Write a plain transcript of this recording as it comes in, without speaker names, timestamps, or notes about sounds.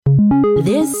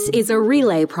This is a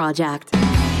Relay project.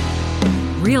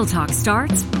 Real Talk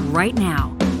starts right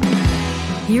now.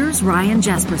 Here's Ryan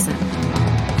Jesperson.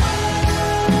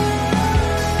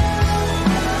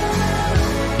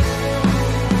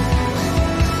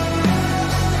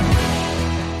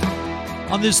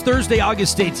 On this Thursday,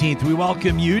 August 18th, we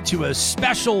welcome you to a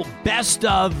special best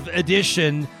of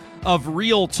edition of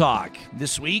Real Talk.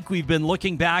 This week, we've been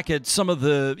looking back at some of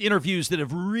the interviews that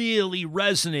have really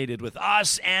resonated with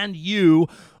us and you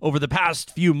over the past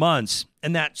few months.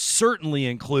 And that certainly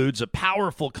includes a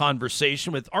powerful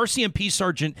conversation with RCMP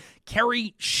Sergeant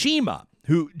Kerry Shima,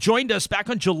 who joined us back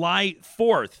on July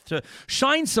 4th to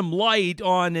shine some light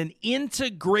on an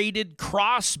integrated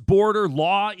cross-border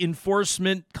law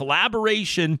enforcement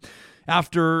collaboration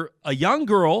after a young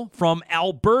girl from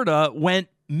Alberta went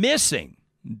missing,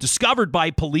 discovered by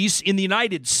police in the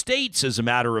United States, as a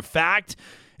matter of fact,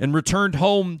 and returned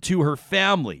home to her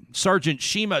family. Sergeant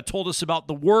Shima told us about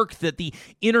the work that the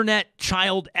Internet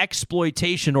Child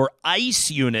Exploitation, or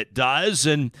ICE unit, does,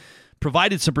 and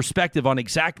provided some perspective on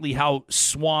exactly how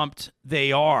swamped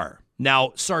they are.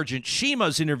 Now, Sergeant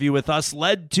Shima's interview with us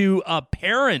led to a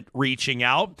parent reaching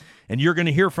out, and you're going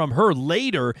to hear from her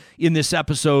later in this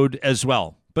episode as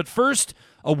well. But first,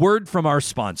 a word from our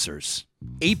sponsors.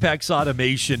 Apex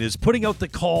Automation is putting out the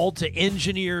call to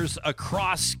engineers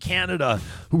across Canada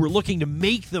who are looking to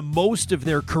make the most of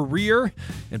their career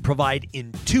and provide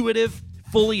intuitive,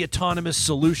 fully autonomous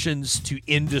solutions to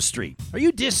industry. Are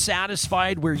you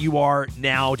dissatisfied where you are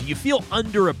now? Do you feel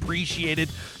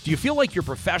underappreciated? Do you feel like your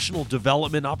professional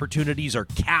development opportunities are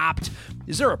capped?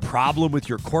 Is there a problem with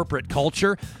your corporate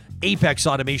culture? Apex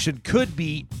Automation could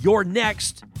be your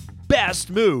next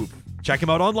best move. Check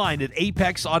them out online at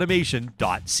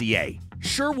apexautomation.ca.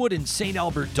 Sherwood and St.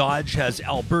 Albert Dodge has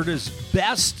Alberta's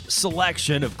best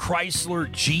selection of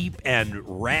Chrysler, Jeep,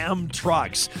 and Ram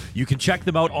trucks. You can check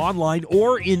them out online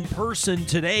or in person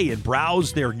today and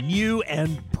browse their new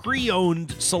and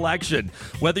pre-owned selection.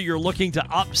 Whether you're looking to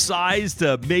upsize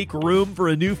to make room for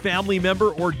a new family member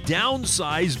or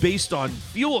downsize based on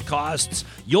fuel costs,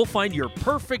 you'll find your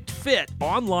perfect fit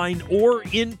online or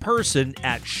in person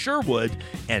at Sherwood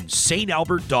and St.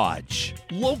 Albert Dodge.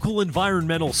 Local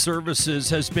Environmental Services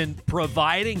has been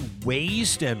providing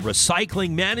waste and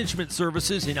recycling management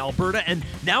services in Alberta and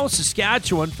now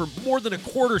Saskatchewan for more than a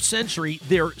quarter century.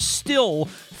 They're still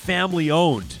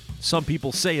family-owned. Some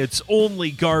people say it's only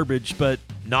garbage, but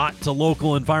not to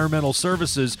Local Environmental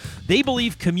Services. They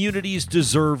believe communities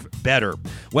deserve better.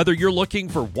 Whether you're looking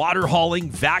for water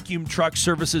hauling, vacuum truck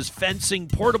services, fencing,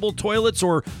 portable toilets,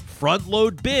 or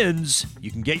front-load bins, you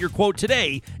can get your quote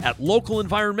today at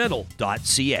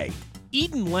localenvironmental.ca.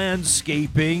 Eden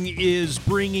Landscaping is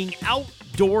bringing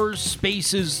outdoor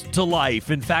spaces to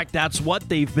life. In fact, that's what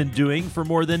they've been doing for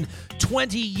more than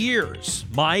 20 years.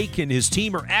 Mike and his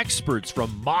team are experts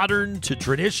from modern to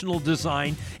traditional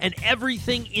design and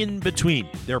everything in between.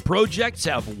 Their projects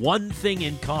have one thing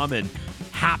in common: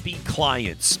 happy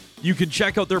clients. You can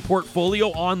check out their portfolio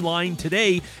online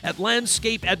today at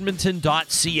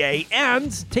landscapeedmonton.ca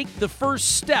and take the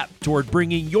first step toward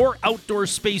bringing your outdoor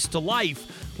space to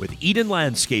life with Eden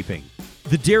Landscaping.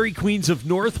 The Dairy Queens of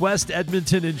Northwest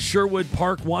Edmonton and Sherwood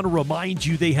Park want to remind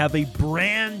you they have a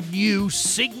brand new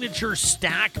signature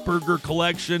stack burger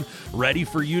collection ready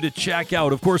for you to check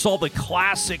out. Of course, all the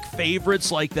classic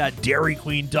favorites like that Dairy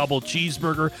Queen double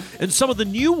cheeseburger and some of the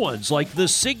new ones like the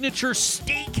signature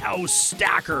steakhouse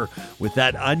stacker with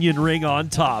that onion ring on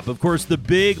top. Of course, the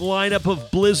big lineup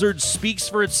of Blizzard speaks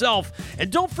for itself.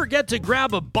 And don't forget to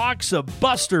grab a box of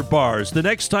Buster Bars the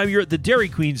next time you're at the Dairy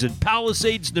Queens in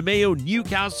Palisades, Nemeo,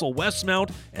 Newcastle,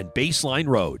 Westmount, and Baseline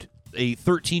Road. A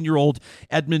 13-year-old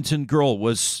Edmonton girl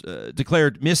was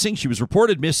declared missing. She was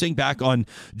reported missing back on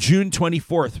June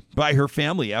 24th by her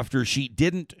family after she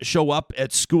didn't show up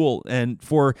at school. And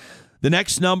for the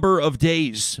next number of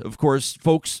days, of course,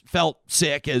 folks felt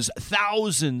sick as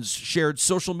thousands shared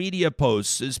social media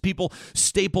posts, as people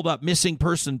stapled up missing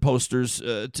person posters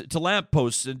to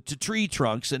lampposts and to tree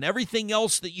trunks and everything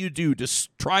else that you do to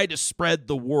try to spread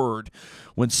the word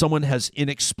when someone has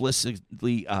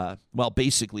inexplicably,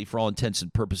 basically for all intents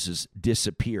and purposes,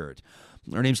 disappeared.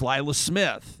 Her name's Lila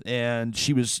Smith, and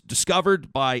she was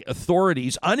discovered by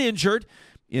authorities uninjured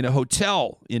in a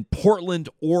hotel in Portland,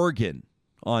 Oregon,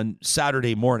 on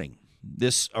Saturday morning.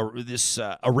 This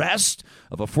arrest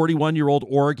of a 41-year-old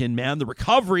Oregon man, the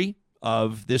recovery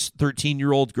of this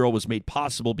 13-year-old girl was made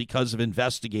possible because of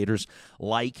investigators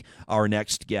like our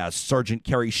next guest. Sergeant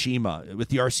Kerry Shima with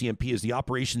the RCMP is the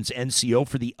operations NCO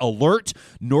for the Alert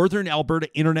Northern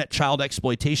Alberta Internet Child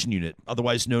Exploitation Unit,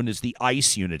 otherwise known as the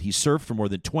ICE unit. He served for more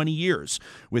than 20 years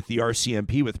with the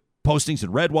RCMP with postings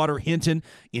in Redwater, Hinton,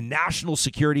 in national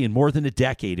security in more than a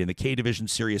decade in the K Division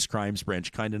Serious Crimes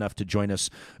Branch. Kind enough to join us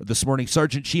this morning.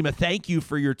 Sergeant Shima, thank you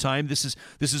for your time. This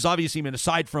is obviously,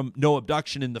 aside from no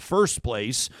abduction in the first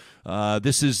place,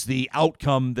 this is the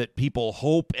outcome that people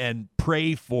hope and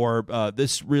pray for.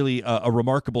 This really a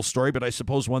remarkable story, but I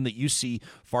suppose one that you see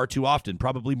far too often,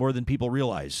 probably more than people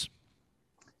realize.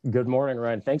 Good morning,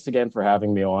 Ryan. Thanks again for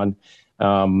having me on.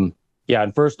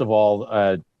 And first of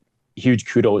all, huge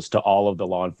kudos to all of the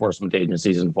law enforcement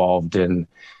agencies involved in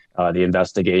the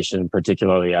investigation,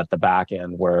 particularly at the back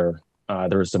end where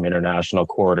there was some international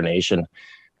coordination.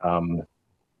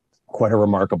 Quite a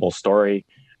remarkable story.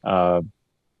 And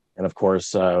of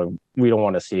course, we don't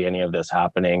want to see any of this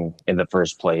happening in the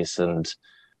first place. And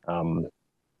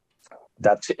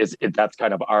that's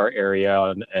kind of our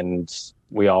area. And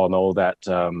we all know that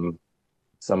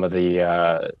some of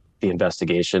the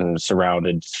investigation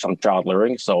surrounded some child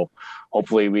luring. So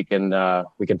hopefully we can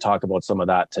talk about some of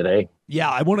that today. Yeah,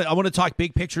 I want to talk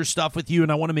big picture stuff with you,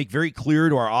 and I want to make very clear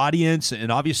to our audience and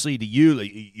obviously to you,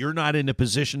 you're not in a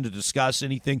position to discuss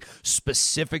anything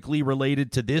specifically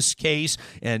related to this case,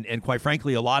 and quite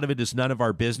frankly, a lot of it is none of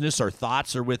our business. Our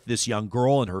thoughts are with this young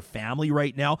girl and her family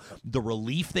right now. The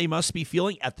relief they must be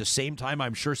feeling, at the same time,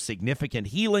 I'm sure significant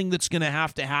healing that's going to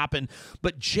happen.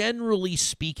 But generally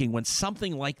speaking, when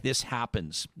something like this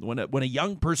happens, when a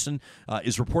young person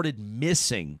is reported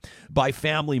missing by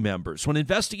family members, when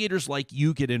investigators like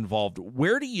you get involved,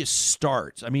 where do you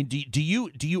start? I mean, do you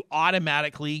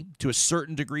automatically, to a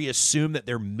certain degree, assume that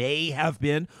there may have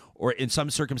been, or in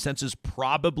some circumstances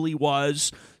probably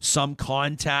was, some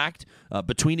contact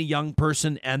between a young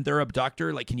person and their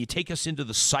abductor? Like, can you take us into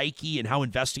the psyche and how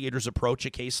investigators approach a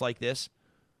case like this?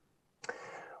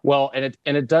 Well, and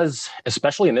it does,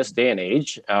 especially in this day and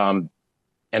age. And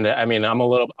I mean, I'm a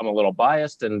little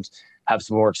biased and have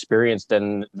some more experience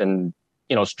than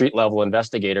street level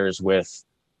investigators with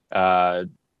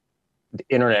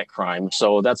internet crime.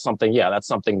 So that's something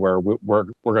where we're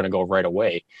going to go right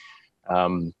away.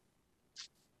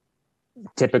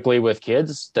 Typically with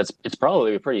kids, it's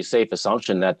probably a pretty safe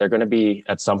assumption that they're going to be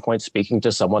at some point speaking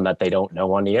to someone that they don't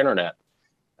know on the internet.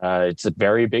 It's a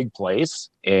very big place,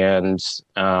 and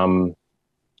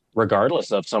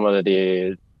regardless of some of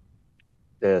the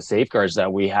safeguards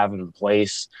that we have in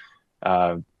place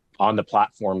on the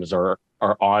platforms or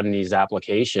on these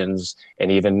applications,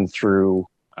 and even through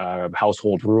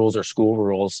household rules or school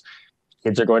rules,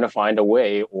 kids are going to find a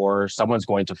way, or someone's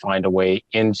going to find a way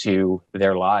into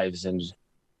their lives. And,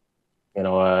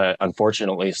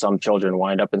 unfortunately, some children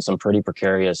wind up in some pretty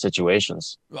precarious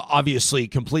situations. Obviously,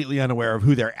 completely unaware of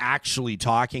who they're actually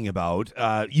talking about.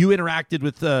 You interacted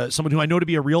with someone who I know to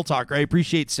be a real talker. I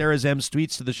appreciate Sarah Zem's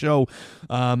tweets to the show.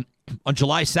 On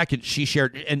July 2nd, she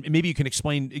shared, and maybe you can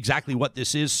explain exactly what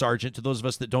this is, Sergeant, to those of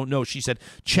us that don't know. She said,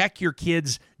 check your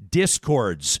kids'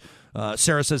 Discords.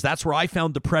 Sarah says, that's where I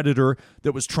found the predator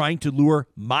that was trying to lure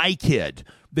my kid.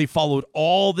 They followed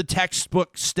all the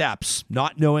textbook steps,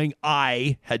 not knowing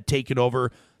I had taken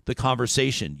over the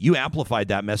conversation. You amplified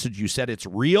that message. You said it's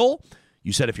real.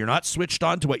 You said if you're not switched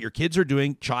on to what your kids are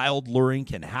doing, child luring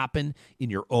can happen in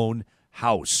your own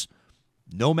house.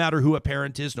 No matter who a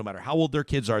parent is, no matter how old their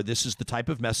kids are, this is the type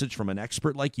of message from an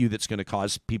expert like you that's going to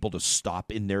cause people to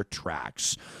stop in their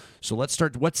tracks. So let's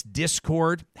start. What's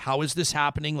Discord? How is this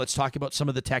happening? Let's talk about some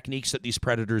of the techniques that these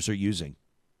predators are using.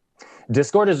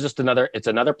 Discord is just another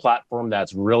platform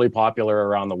that's really popular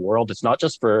around the world. It's not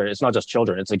just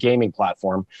children. It's a gaming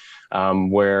platform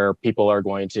where people are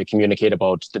going to communicate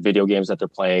about the video games that they're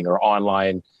playing or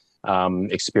online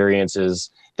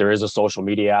experiences. There is a social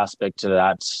media aspect to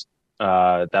that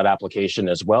application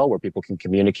as well, where people can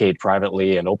communicate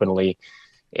privately and openly.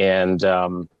 And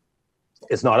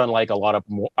it's not unlike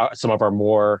some of our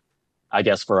more, I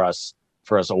guess, for us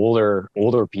older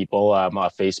people,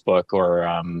 Facebook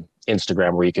or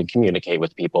Instagram, where you can communicate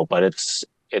with people. But it's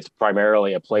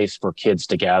primarily a place for kids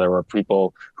to gather, or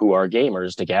people who are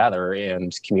gamers to gather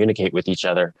and communicate with each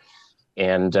other.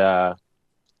 And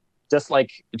just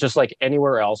like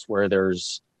anywhere else where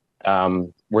there's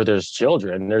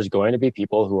children, there's going to be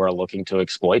people who are looking to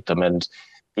exploit them. And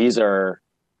these are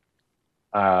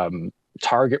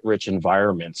target-rich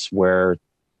environments where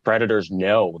predators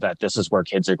know that this is where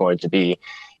kids are going to be.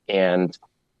 And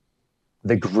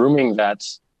the grooming that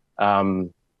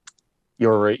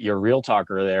your real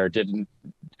talker there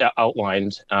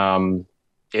outlined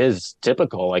is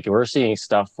typical. Like, we're seeing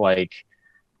stuff like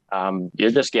you're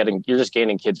just gaining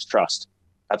kids' trust.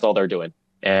 That's all they're doing.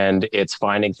 And it's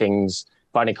finding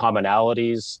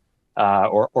commonalities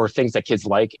or things that kids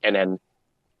like, and then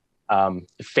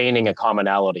feigning a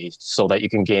commonality so that you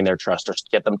can gain their trust or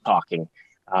get them talking,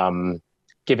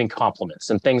 giving compliments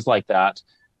and things like that.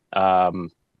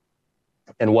 And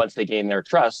once they gain their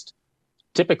trust,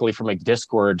 typically from a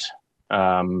Discord,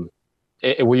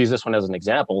 we use this one as an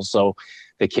example. So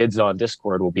the kids on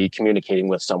Discord will be communicating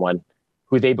with someone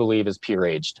who they believe is peer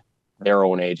aged, their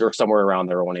own age, or somewhere around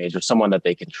their own age, or someone that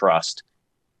they can trust.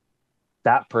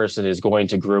 That person is going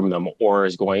to groom them or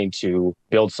is going to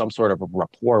build some sort of a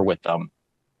rapport with them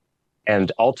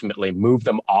and ultimately move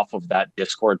them off of that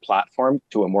Discord platform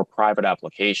to a more private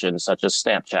application such as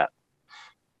Snapchat,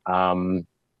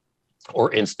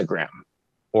 or Instagram,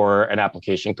 or an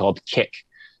application called Kick.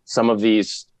 Some of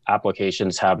these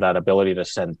applications have that ability to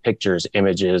send pictures,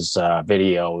 images,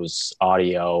 videos,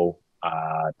 audio,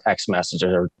 text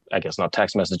messages, or I guess not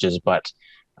text messages, but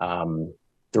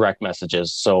direct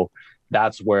messages. So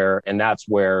that's where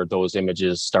those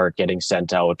images start getting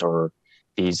sent out, or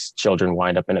these children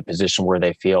wind up in a position where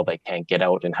they feel they can't get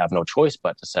out and have no choice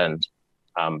but to send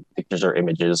pictures or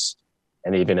images.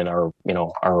 And even in our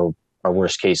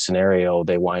worst case scenario,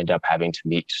 they wind up having to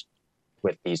meet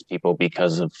with these people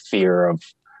because of fear of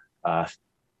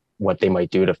what they might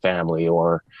do to family,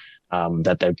 or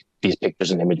that these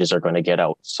pictures and images are going to get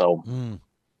out. So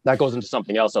that goes into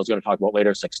something else I was going to talk about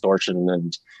later, sextortion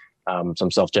and some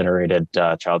self-generated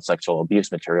child sexual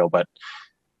abuse material. But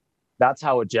that's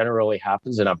how it generally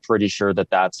happens, and I'm pretty sure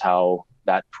that's how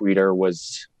that tweeter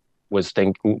was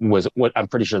what I'm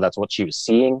pretty sure that's what she was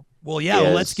seeing. Well, yeah,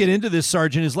 let's get into this,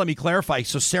 Sergeant. Let me clarify.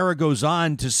 So Sarah goes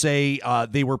on to say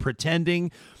they were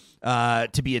pretending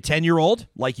to be a 10-year-old,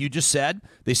 like you just said.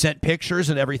 They sent pictures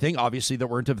and everything, obviously, that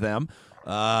weren't of them.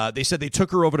 They said they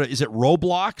took her over to, is it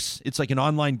Roblox? It's like an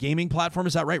online gaming platform.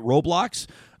 Is that right? Roblox?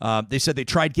 They said they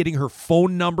tried getting her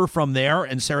phone number from there.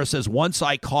 And Sarah says, once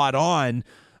I caught on,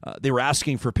 they were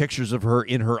asking for pictures of her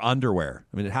in her underwear.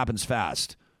 I mean, it happens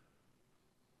fast.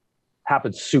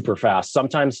 Happens super fast.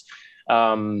 Sometimes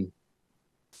we're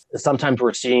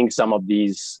seeing some of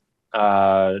these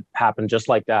happen just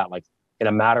like that, like in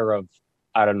a matter of,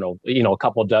 I don't know, a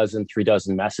couple dozen, 3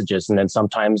 dozen messages. And then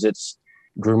sometimes it's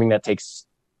grooming that takes,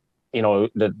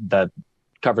 that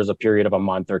covers a period of a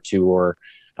month or 2 or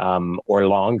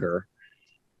longer.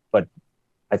 But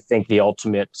I think the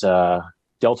ultimate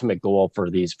goal for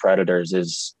these predators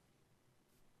is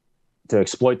to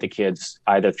exploit the kids,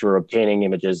 either through obtaining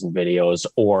images and videos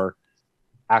or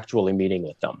actually meeting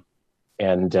with them.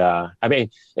 And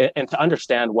and to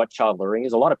understand what child luring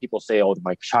is, a lot of people say, oh,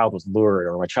 my child was lured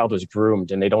or my child was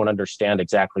groomed, and they don't understand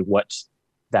exactly what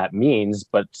that means.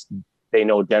 But they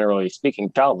know, generally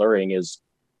speaking, child luring is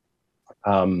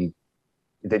the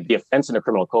offense in the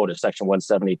criminal code is section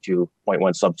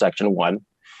 172.1 subsection 1.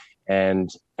 And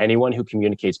anyone who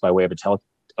communicates by way of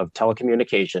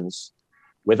telecommunications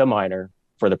with a minor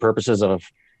for the purposes of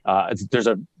there's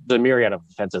a myriad of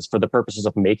offenses for the purposes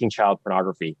of making child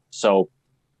pornography. So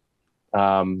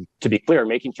to be clear,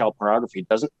 making child pornography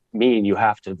doesn't mean you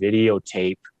have to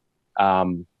videotape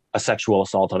a sexual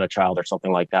assault on a child or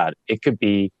something like that. It could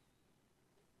be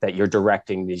that you're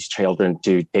directing these children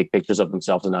to take pictures of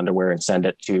themselves in underwear and send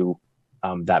it to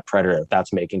that predator.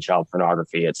 That's making child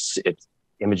pornography. It's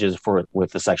images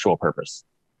with a sexual purpose.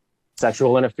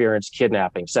 Sexual interference,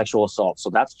 kidnapping, sexual assault.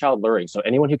 So that's child luring. So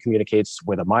anyone who communicates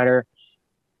with a minor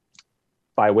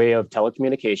by way of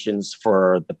telecommunications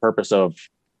for the purpose of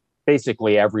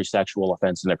basically every sexual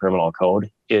offense in the criminal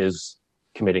code is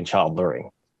committing child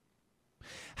luring.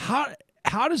 How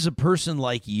does a person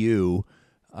like you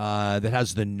that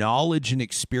has the knowledge and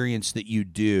experience that you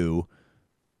do,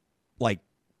 like,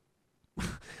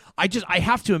 I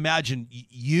have to imagine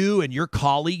you and your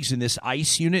colleagues in this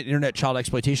ICE unit, Internet Child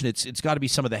Exploitation, it's got to be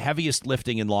some of the heaviest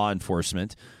lifting in law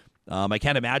enforcement. I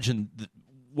can't imagine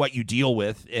what you deal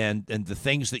with and the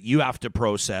things that you have to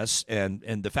process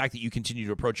and the fact that you continue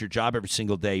to approach your job every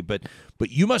single day. But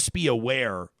you must be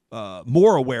aware,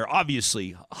 more aware,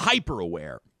 obviously, hyper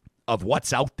aware of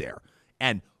what's out there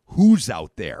and who's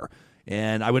out there.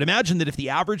 And I would imagine that if the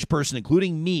average person,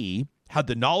 including me, had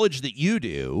the knowledge that you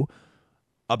do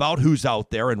about who's out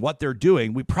there and what they're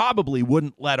doing, we probably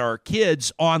wouldn't let our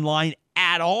kids online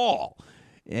at all.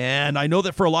 And I know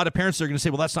that for a lot of parents, they're going to say,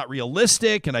 well, that's not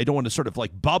realistic, and I don't want to sort of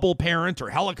like bubble parent or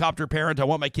helicopter parent. I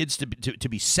want my kids to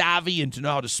be savvy and to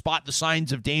know how to spot the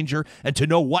signs of danger and to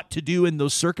know what to do in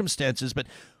those circumstances. But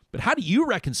how do you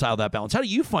reconcile that balance? How do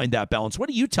you find that balance? What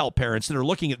do you tell parents that are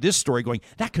looking at this story going,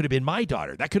 that could have been my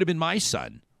daughter, that could have been my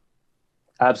son?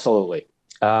 Absolutely.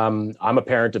 I'm a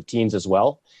parent of teens as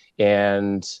well.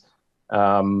 And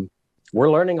we're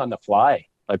learning on the fly.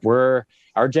 Like our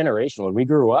generation, when we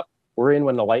grew up, we're in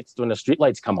when the street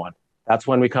lights come on. that's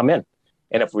when we come in.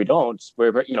 And if we don't,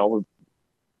 you know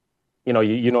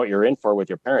what you're in for with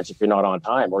your parents if you're not on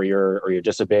time or you're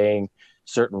disobeying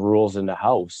certain rules in the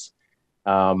house.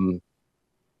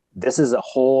 This is a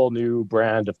whole new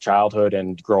brand of childhood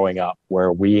and growing up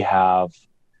where we have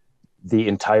the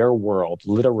entire world,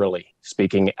 literally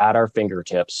speaking, at our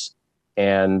fingertips.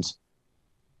 And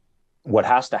what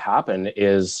has to happen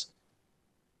is,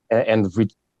 and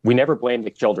we never blame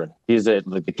the children.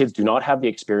 The kids do not have the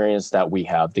experience that we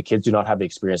have. The kids do not have the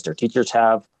experience their teachers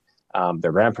have,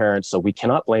 their grandparents. So we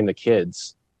cannot blame the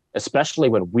kids, especially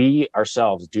when we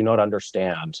ourselves do not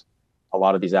understand a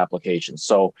lot of these applications.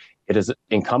 So it is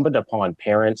incumbent upon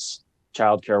parents,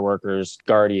 child care workers,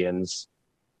 guardians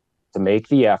to make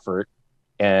the effort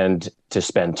and to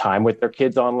spend time with their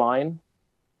kids online.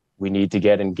 We need to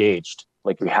get engaged.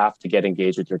 Like, we have to get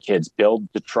engaged with your kids, build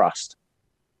the trust.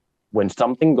 When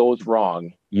something goes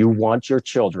wrong, you want your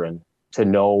children to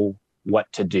know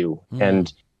what to do.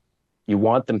 And you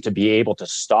want them to be able to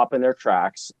stop in their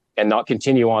tracks and not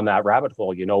continue on that rabbit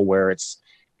hole,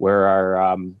 where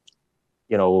our,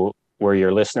 where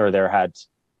your listener there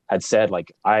had said,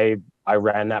 like, I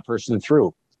ran that person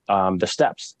through the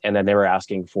steps, and then they were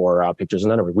asking for pictures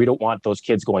and numbers. We don't want those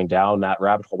kids going down that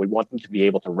rabbit hole. We want them to be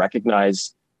able to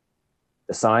recognize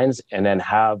the signs and then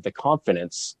have the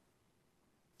confidence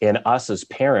in us as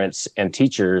parents and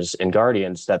teachers and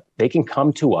guardians that they can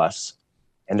come to us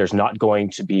and there's not going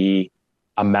to be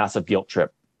a massive guilt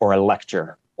trip or a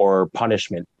lecture or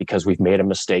punishment because we've made a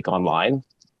mistake online.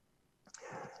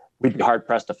 We'd be hard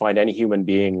pressed to find any human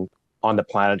being on the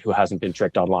planet who hasn't been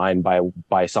tricked online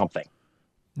by something.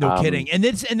 No kidding. And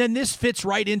then this fits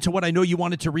right into what I know you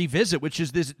wanted to revisit, which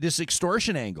is this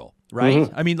extortion angle, right?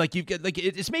 I mean, like,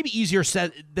 it's maybe easier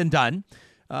said than done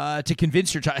to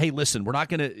convince your child, hey, listen, we're not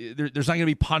going to, there's not going to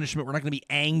be punishment. We're not going to be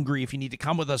angry if you need to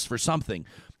come with us for something.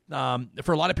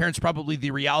 For a lot of parents, probably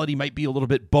the reality might be a little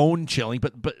bit bone chilling,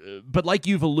 but like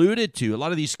you've alluded to, a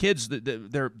lot of these kids,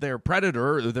 their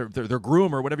predator, or their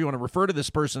groom, or whatever you want to refer to this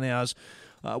person as,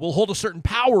 will hold a certain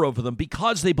power over them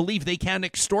because they believe they can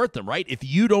extort them, right? If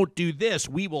you don't do this,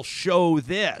 we will show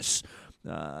this.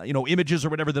 Images or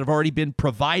whatever that have already been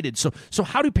provided. So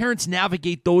how do parents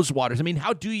navigate those waters? I mean,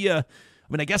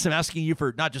 I guess I'm asking you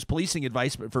for not just policing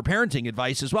advice, but for parenting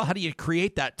advice as well. How do you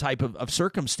create that type of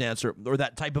circumstance or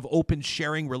that type of open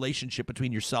sharing relationship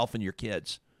between yourself and your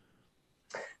kids?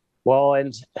 Well,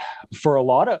 and for a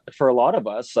lot of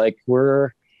us, like, we're,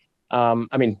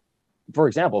 for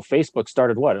example, Facebook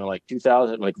started in like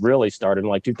 2000, like really started in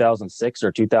like 2006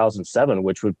 or 2007,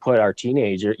 which would put our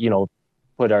teenager,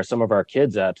 some of our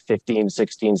kids at 15,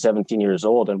 16, 17 years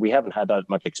old. And we haven't had that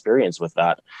much experience with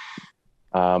that.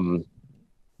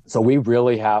 So we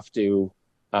really have to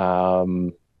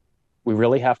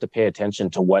pay attention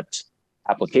to what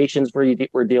applications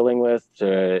we're dealing with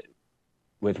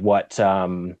what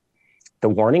the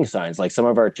warning signs. Like, some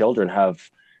of our children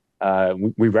have,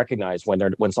 we recognize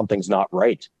when something's not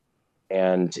right.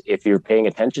 And if you're paying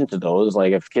attention to those,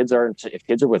 like, if kids are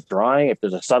withdrawing, if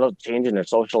there's a subtle change in their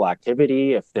social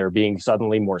activity, if they're being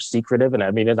suddenly more secretive. And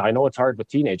I mean, I know it's hard with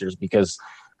teenagers because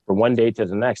from one day to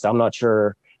the next, I'm not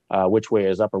sure which way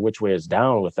is up or which way is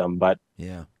down with them. But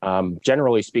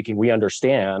generally speaking, we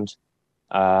understand,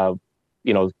 their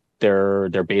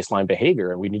baseline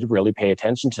behavior, and we need to really pay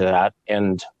attention to that.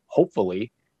 And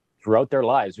hopefully throughout their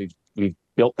lives, we've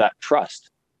built that trust,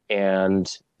 and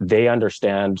they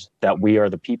understand that we are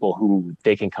the people who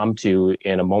they can come to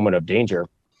in a moment of danger.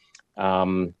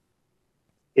 It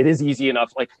is easy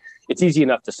enough. Like, it's easy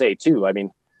enough to say too. I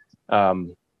mean,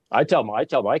 I tell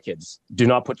my kids, do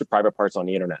not put your private parts on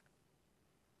the internet.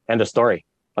 End of story.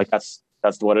 Like, that's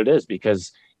what it is,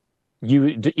 because there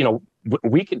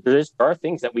are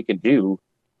things that we can do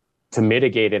to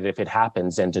mitigate it if it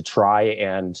happens, and to try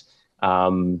and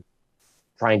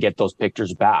get those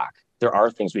pictures back. There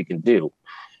are things we can do.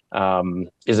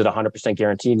 Is it 100%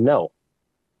 guaranteed? No.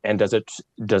 And does it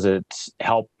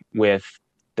help with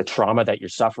the trauma that you're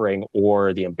suffering,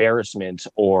 or the embarrassment,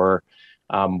 or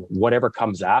whatever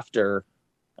comes after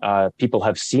people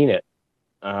have seen it?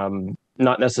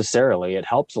 Not necessarily. It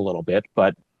helps a little bit,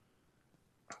 but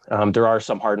there are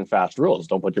some hard and fast rules.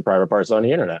 Don't put your private parts on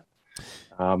the internet.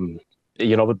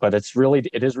 But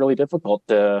it is really difficult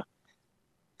to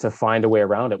find a way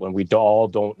around it when we all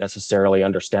don't necessarily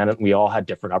understand it. We all had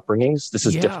different upbringings. This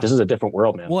is this is a different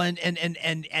world, man. Well,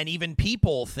 and even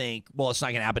people think, well, it's not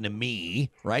going to happen to me,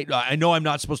 right? I know I'm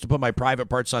not supposed to put my private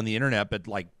parts on the internet, but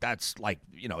like, that's like,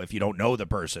 if you don't know the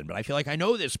person, but I feel like I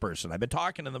know this person. I've been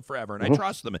talking to them forever, and I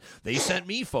trust them. They sent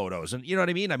me photos, and you know what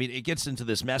I mean? I mean, it gets into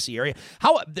this messy area.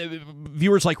 How the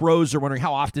viewers like Rose are wondering,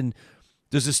 how often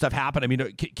does this stuff happen? I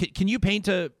mean, can you paint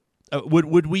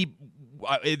would we,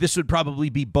 this would probably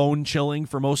be bone chilling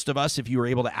for most of us if you were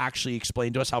able to actually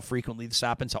explain to us how frequently this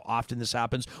happens, how often this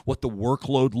happens, what the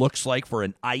workload looks like for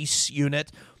an ICE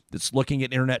unit that's looking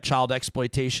at internet child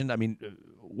exploitation. I mean,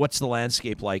 what's the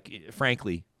landscape like,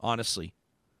 frankly, honestly?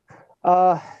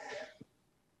 Well,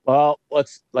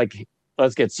 let's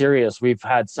get serious. We've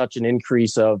had such an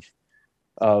increase of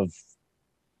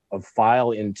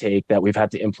file intake that we've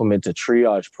had to implement a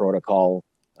triage protocol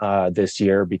this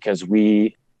year because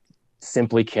we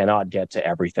simply cannot get to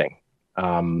everything.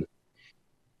 And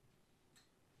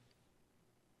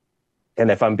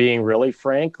if I'm being really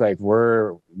frank, like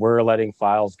we're letting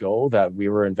files go that we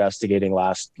were investigating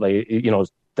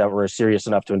that were serious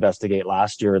enough to investigate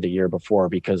last year or the year before,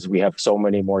 because we have so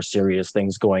many more serious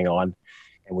things going on,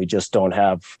 and we just don't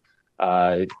have.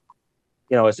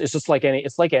 It's just like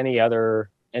any other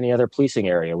policing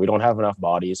area. We don't have enough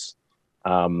bodies.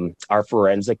 Our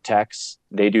forensic techs,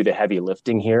 they do the heavy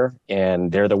lifting here, and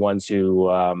they're the ones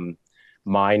who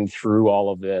mine through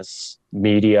all of this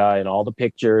media and all the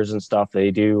pictures and stuff.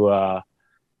 They do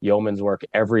yeoman's work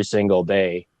every single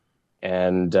day.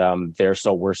 And we're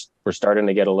starting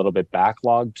to get a little bit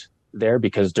backlogged there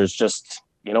because there's just,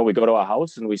 we go to a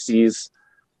house and we seize,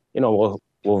 we'll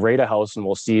raid a house and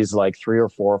we'll seize like 3 or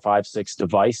 4 or 5, 6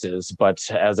 devices.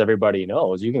 But as everybody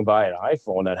knows, you can buy an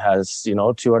iPhone that has,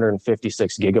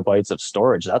 256 gigabytes of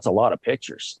storage. That's a lot of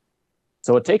pictures.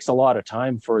 So it takes a lot of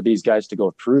time for these guys to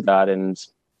go through that. And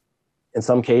in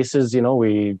some cases,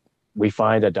 we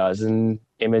find a dozen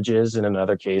images, and in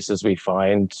other cases we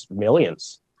find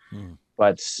millions.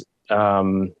 But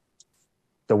the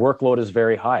workload is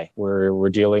very high. We're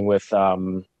dealing with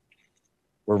we're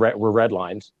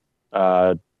redlined,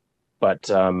 but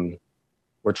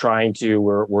we're trying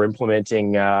to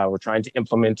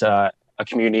implement a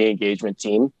community engagement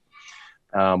team.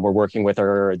 We're working with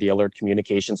the alert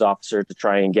communications officer to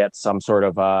try and get some sort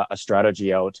of a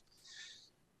strategy out.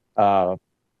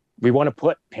 We want to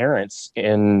put parents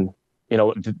in,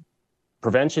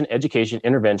 prevention, education,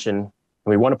 intervention. And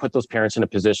we want to put those parents in a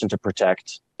position to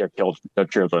protect their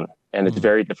children. And it's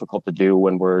very difficult to do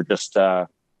when we're just,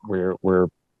 we're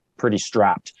pretty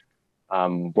strapped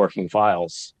working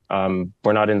files.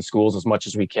 We're not in schools as much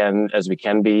as we can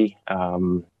be.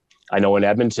 I know in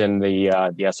Edmonton, the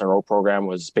SRO program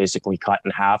was basically cut in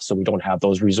half. So we don't have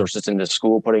those resources in the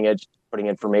school putting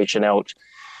information out.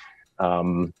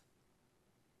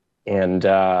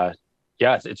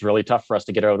 It's really tough for us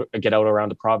to get out around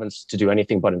the province to do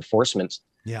anything but enforcement.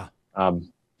 Yeah. The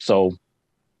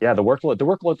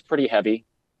workload's pretty heavy,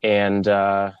 and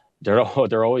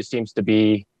there always seems to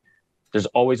be, there's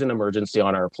always an emergency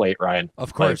on our plate, Ryan.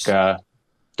 Of course. There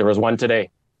was one today.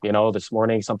 This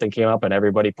morning something came up, and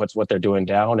everybody puts what they're doing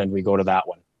down, and we go to that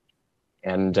one.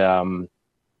 And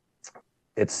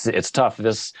it's tough.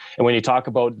 And when you talk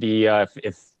about the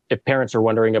if parents are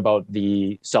wondering about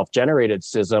the self-generated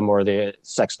SISM or the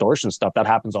sextortion stuff, that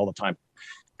happens all the time.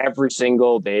 Every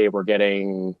single day we're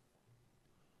getting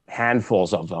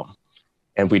handfuls of them,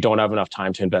 and we don't have enough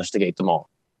time to investigate them all.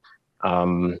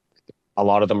 A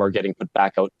lot of them are getting put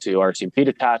back out to RCMP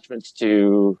detachments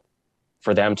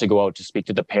for them to go out to speak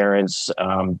to the parents,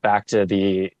 back to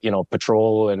the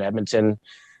patrol in Edmonton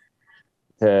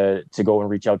to go and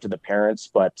reach out to the parents.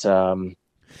 But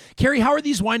Kerry, how are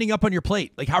these winding up on your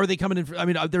plate? Like, how are they coming in? I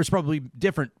mean, there's probably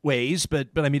different ways, but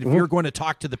I mean, if you're going to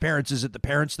talk to the parents, is it the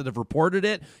parents that have reported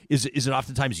it? Is it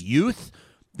oftentimes youth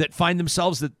that find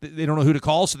themselves that they don't know who to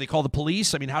call, so they call the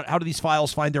police? I mean, how do these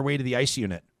files find their way to the ICE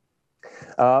unit?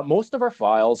 Most of our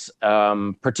files,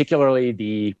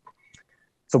 particularly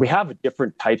so we have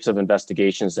different types of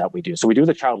investigations that we do. So we do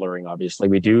the child luring, obviously.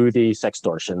 We do the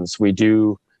sextortions. We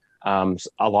do a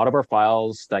lot of our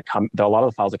files that come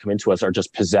into us are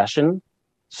just possession.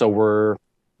 So we're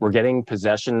getting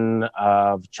possession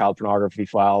of child pornography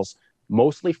files,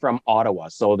 mostly from Ottawa.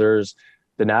 So there's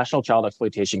the National Child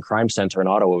Exploitation Crime Center in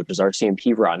Ottawa, which is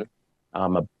RCMP run,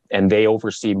 and they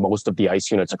oversee most of the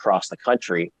ICE units across the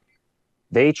country.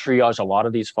 They triage a lot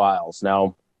of these files.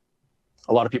 Now,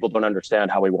 a lot of people don't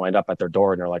understand how we wind up at their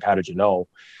door, and they're like, "How did you know?"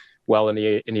 Well, in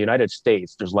the United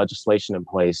States, there's legislation in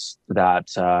place that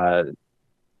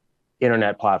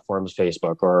internet platforms,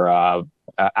 Facebook or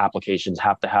applications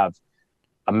have to have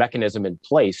a mechanism in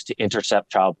place to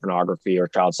intercept child pornography or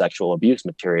child sexual abuse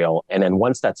material. And then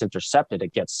once that's intercepted,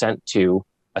 it gets sent to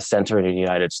a center in the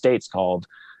United States called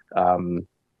the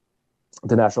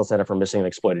National Center for Missing and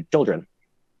Exploited Children.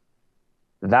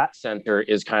 That center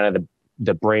is kind of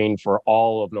the brain for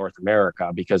all of North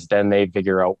America, because then they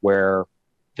figure out where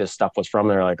this stuff was from.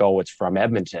 They're like, oh, it's from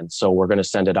Edmonton, so we're going to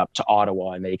send it up to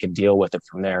Ottawa and they can deal with it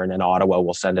from there, and then Ottawa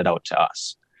will send it out to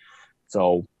us.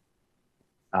 So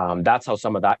that's how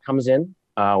some of that comes in.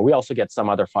 We also get some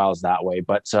other files that way,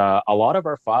 but a lot of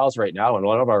our files right now and a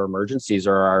lot of our emergencies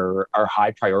or our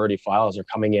high priority files are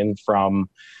coming in from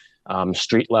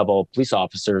street level police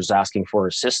officers asking for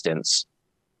assistance.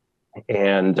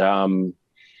 And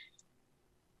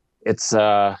it's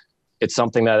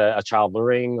something that a child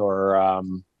luring or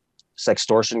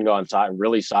sextortion gone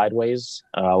really sideways.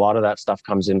 A lot of that stuff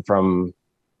comes in from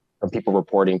people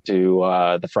reporting to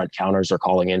the front counters or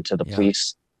calling into the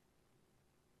police.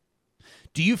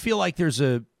 Do you feel like is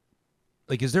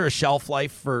there a shelf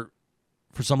life for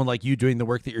someone like you doing the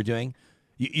work that you're doing?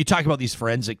 You talk about these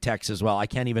forensic techs as well. I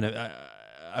can't even,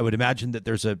 I would imagine that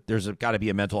there's got to be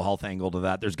a mental health angle to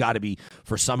that. There's got to be,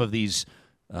 for some of these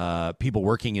people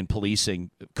working in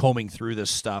policing, combing through this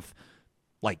stuff,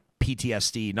 like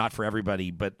PTSD, not for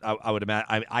everybody, but I would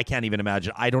imagine, I can't even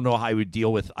imagine. I don't know how I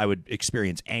would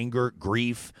experience anger,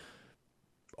 grief,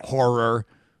 horror.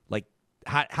 Like,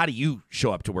 how do you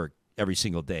show up to work every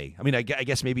single day? I mean, I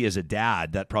guess maybe as a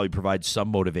dad, that probably provides some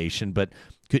motivation, but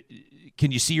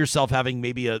can you see yourself having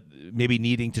maybe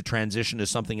needing to transition to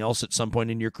something else at some point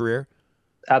in your career?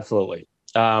 Absolutely.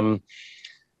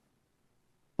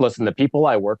 Listen, the people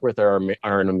I work with are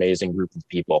an amazing group of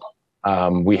people.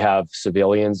 We have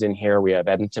civilians in here. We have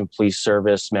Edmonton Police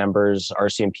Service members,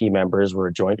 RCMP members. We're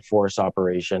a joint force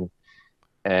operation.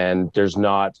 And there's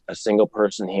not a single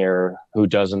person here who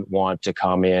doesn't want to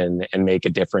come in and make a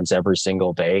difference every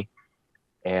single day.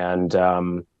 And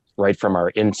right from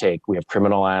our intake, we have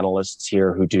criminal analysts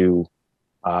here who do,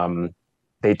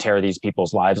 they tear these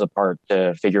people's lives apart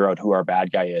to figure out who our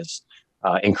bad guy is.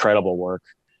 Incredible work.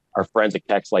 Our forensic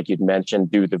techs, like you'd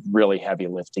mentioned, do the really heavy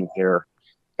lifting here,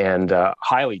 and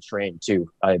highly trained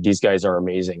too. These guys are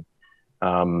amazing.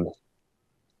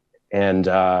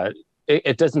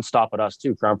 It doesn't stop at us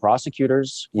too. Crown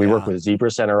prosecutors, we work with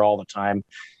Zebra Center all the time.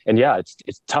 And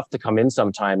it's tough to come in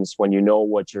sometimes when you know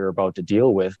what you're about to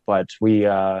deal with, but we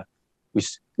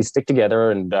stick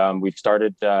together, and we've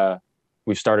started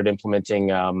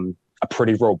implementing a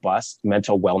pretty robust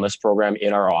mental wellness program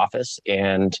in our office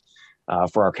and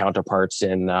for our counterparts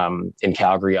in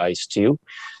Calgary ICE too.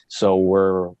 So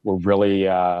we're really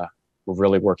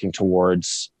working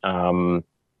towards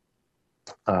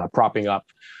propping up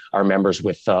our members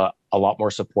with a lot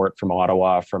more support from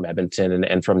Ottawa, from Edmonton,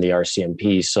 and from the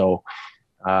RCMP. So,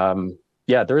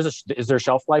 is there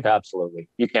shelf life? Absolutely.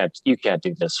 You can't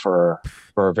do this for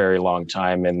a very long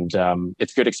time, and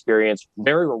it's good experience,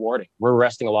 very rewarding. We're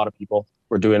arresting a lot of people.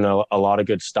 We're doing a lot of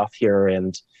good stuff here,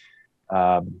 and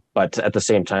but at the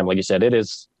same time, like you said, it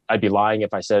is. I'd be lying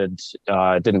if I said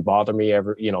it didn't bother me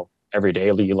every day.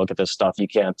 You look at this stuff, you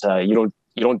can't. You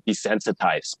don't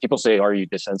desensitize. People say, "Are you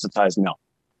desensitized?" No.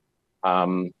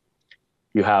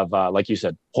 You have, like you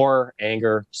said, horror,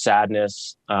 anger,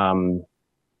 sadness.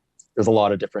 There's a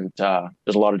lot of different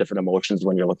emotions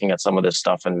when you're looking at some of this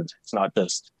stuff, and it's not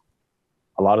just.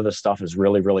 A lot of this stuff is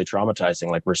really, really traumatizing.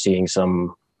 Like we're seeing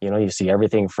some, you see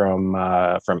everything from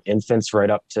infants right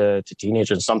up to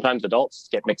teenagers. Sometimes adults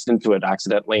get mixed into it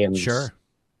accidentally, and sure.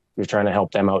 You're trying to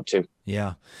help them out too.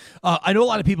 Yeah. I know a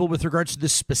lot of people with regards to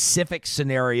this specific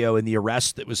scenario in the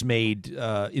arrest that was made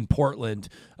in Portland.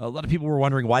 A lot of people were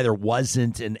wondering why there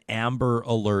wasn't an Amber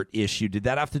Alert issued. Did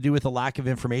that have to do with a lack of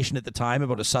information at the time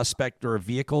about a suspect or a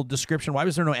vehicle description? Why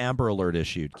was there no Amber Alert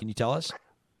issued? Can you tell us?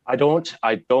 I don't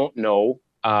know.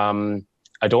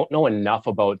 I don't know enough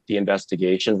about the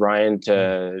investigation, Ryan,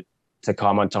 to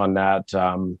comment on that.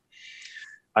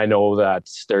 I know that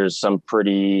there's some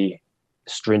pretty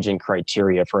stringent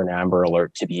criteria for an Amber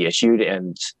Alert to be issued,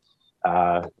 and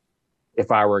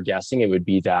if I were guessing, it would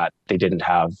be that they didn't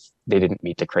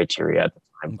meet the criteria at the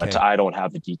time. Okay. But I don't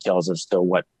have the details as to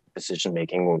what decision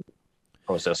making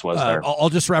process was there. I'll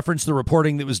just reference the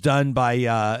reporting that was done by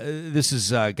this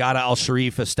is Ghada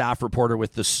Al-Sharif, a staff reporter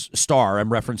with the Star. I'm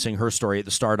referencing her story at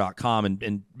thestar.com,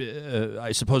 and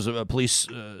I suppose a police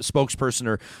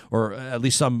spokesperson or at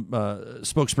least some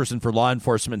spokesperson for law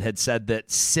enforcement had said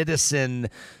that citizen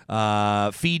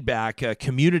feedback,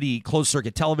 community closed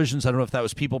circuit televisions, I don't know if that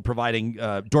was people providing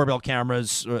doorbell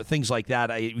cameras, things like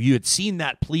that. You had seen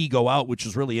that plea go out, which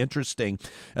was really interesting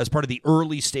as part of the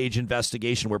early stage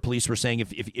investigation, where police were saying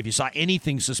if you saw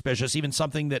anything suspicious, even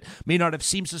something that may not have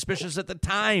seemed suspicious at the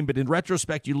time, but in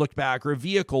retrospect you look back, or a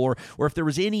vehicle, or if there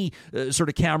was any sort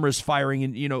of cameras firing,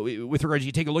 and with regards,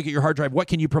 you take a look at your hard drive, what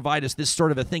can you provide us, this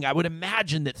sort of a thing. I would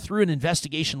imagine that through an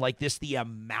investigation like this, the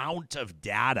amount of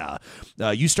data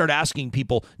you start start asking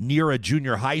people near a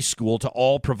junior high school to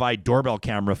all provide doorbell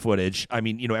camera footage, I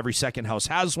mean, every second house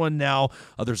has one now.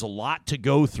 There's a lot to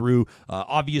go through.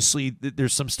 Obviously,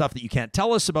 there's some stuff that you can't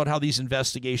tell us about how these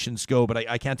investigations go, but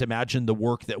I can't imagine the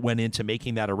work that went into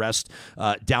making that arrest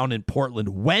down in Portland.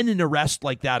 When an arrest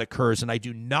like that occurs, and I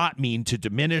do not mean to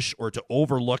diminish or to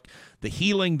overlook the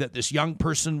healing that this young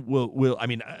person will I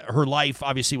mean, her life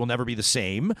obviously will never be the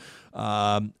same,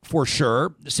 for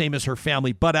sure, same as her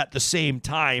family, but at the same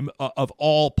time, of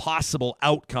all possible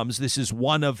outcomes, this is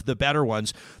one of the better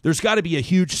ones. There's got to be a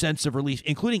huge sense of relief,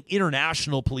 including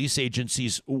international police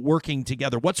agencies working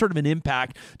together. What sort of an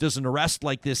impact does an arrest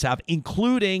like this have,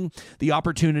 including the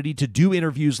opportunity to do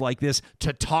interviews like this,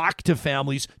 to talk to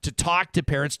families, to talk to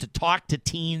parents, to talk to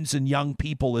teens and young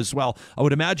people as well? I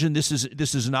would imagine this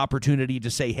is an opportunity to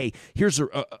say, hey, here's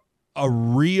a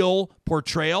real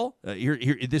portrayal.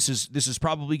 This is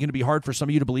probably going to be hard for some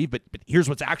of you to believe, but here's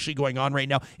what's actually going on right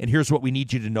now, and here's what we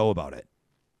need you to know about it.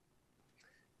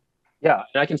 Yeah,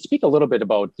 and I can speak a little bit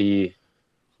about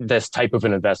this type of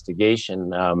an investigation.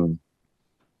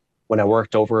 When I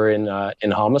worked over in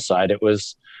homicide, it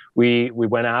was we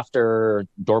went after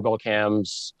doorbell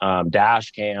cams,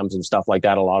 dash cams, and stuff like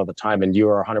that a lot of the time. And you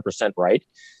are 100% right.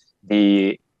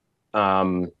 The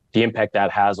impact that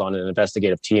has on an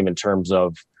investigative team in terms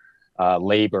of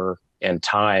labor and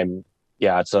time,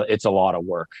 yeah, it's a lot of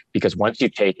work, because once you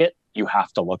take it, you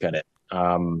have to look at it.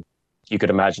 You could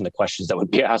imagine the questions that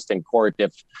would be asked in court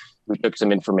if we took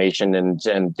some information and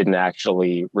didn't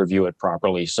actually review it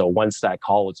properly. So once that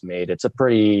call is made, it's a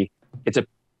pretty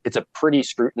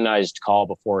scrutinized call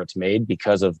before it's made,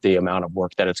 because of the amount of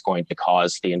work that it's going to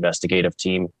cause the investigative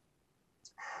team.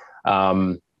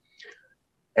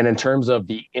 And in terms of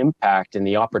the impact and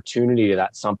the opportunity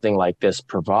that something like this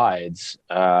provides,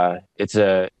 it's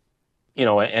and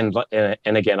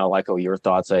again, I'll echo your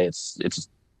thoughts. It's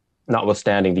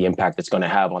notwithstanding the impact it's going to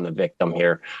have on the victim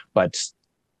here, but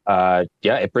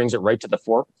it brings it right to the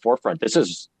forefront. This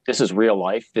is real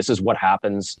life. This is what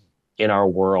happens in our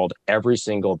world every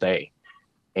single day,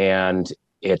 and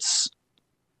if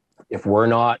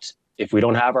we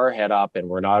don't have our head up and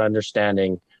we're not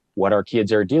understanding what our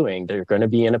kids are doing, they're going to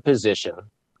be in a position,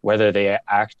 whether they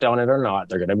act on it or not,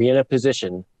 they're going to be in a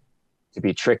position to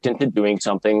be tricked into doing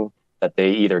something that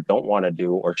they either don't want to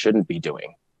do or shouldn't be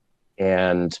doing.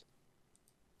 And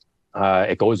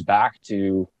it goes back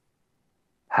to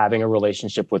having a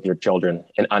relationship with your children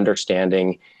and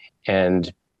understanding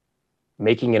and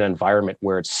making an environment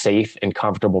where it's safe and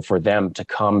comfortable for them to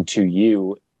come to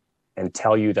you and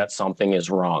tell you that something is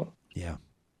wrong. Yeah.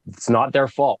 It's not their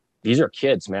fault. These are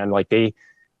kids, man. Like they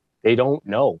don't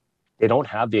know. They don't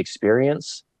have the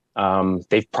experience.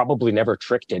 They've probably never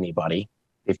tricked anybody.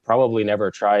 They've probably never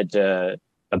tried to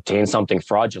obtain something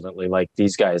fraudulently like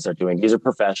these guys are doing. These are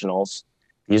professionals.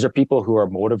 These are people who are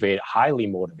motivated, highly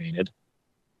motivated,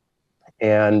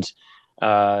 and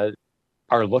are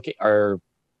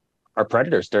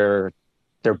predators. They're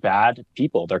bad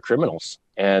people. They're criminals,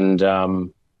 and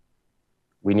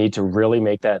we need to really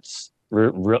make that.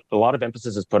 A lot of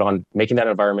emphasis is put on making that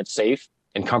environment safe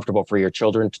and comfortable for your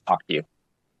children to talk to you.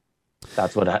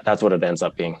 That's what it ends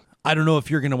up being. I don't know if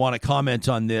you're going to want to comment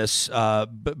on this,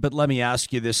 but let me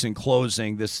ask you this in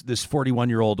closing. This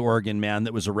 41-year-old Oregon man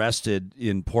that was arrested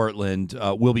in Portland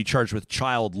will be charged with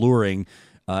child luring,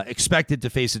 expected to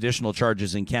face additional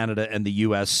charges in Canada and the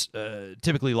U.S.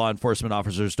 Typically, law enforcement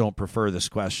officers don't prefer this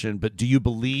question, but do you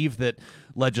believe that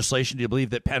legislation, do you believe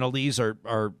that penalties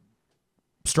are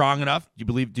strong enough? Do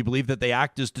you believe that they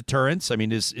act as deterrents? I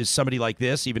mean, is somebody like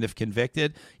this, even if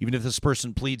convicted, even if this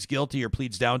person pleads guilty or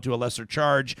pleads down to a lesser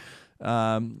charge,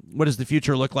 what does the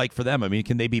future look like for them? I mean,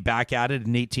 can they be back at it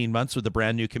in 18 months with a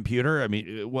brand new computer? I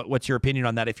mean, what's your opinion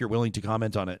on that, if you're willing to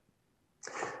comment on it?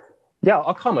 Yeah,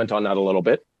 I'll comment on that a little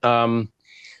bit.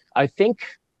 I think,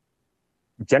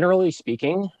 generally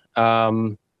speaking,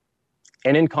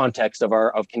 and in context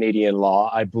of Canadian law,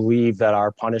 I believe that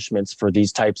our punishments for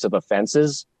these types of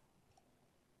offenses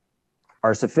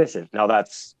are sufficient. Now,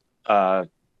 that's a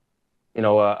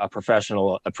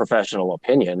professional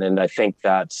opinion, and I think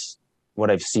that's what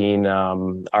I've seen.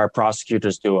 Our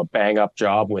prosecutors do a bang up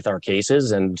job with our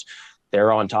cases, and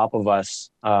they're on top of us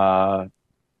a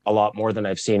lot more than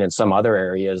I've seen in some other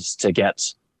areas to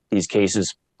get these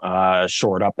cases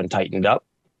shored up and tightened up.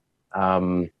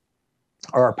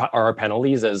 Are our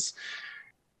penalties as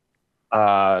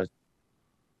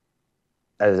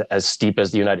steep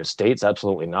as the United States?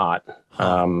 Absolutely not.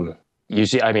 You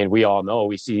see, I mean, we all know,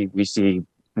 we see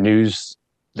news,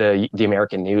 the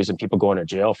American news, and people going to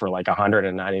jail for like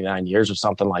 199 years or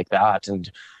something like that.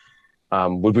 And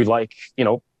would we like,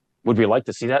 would we like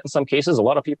to see that in some cases? A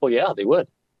lot of people, yeah, they would.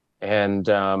 And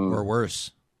or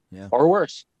worse. Yeah. Or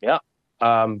worse. Yeah.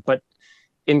 But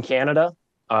in Canada,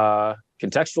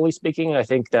 contextually speaking, I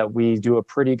think that we do a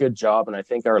pretty good job, and I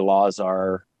think our laws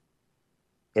are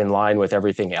in line with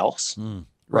everything else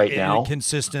right now. And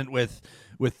consistent with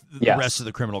the rest of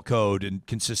the criminal code, and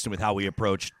consistent with how we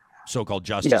approach so-called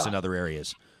justice in other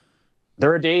areas.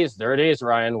 There are days,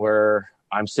 Ryan, where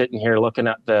I'm sitting here looking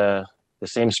at the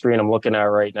same screen I'm looking at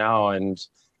right now, and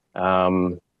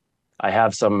I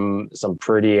have some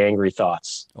pretty angry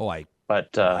thoughts. I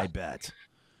bet.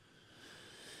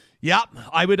 Yeah,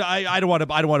 I don't want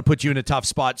to put you in a tough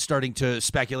spot starting to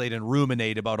speculate and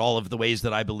ruminate about all of the ways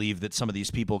that I believe that some of these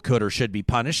people could or should be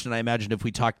punished. And I imagine if we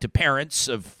talk to parents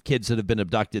of kids that have been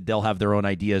abducted, they'll have their own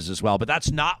ideas as well. But that's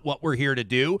not what we're here to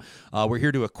do. We're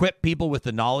here to equip people with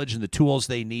the knowledge and the tools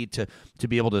they need to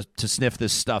be able to sniff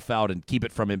this stuff out and keep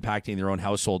it from impacting their own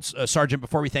households. Sergeant,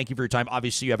 before we thank you for your time,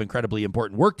 obviously you have incredibly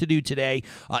important work to do today.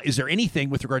 Is there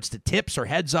anything with regards to tips or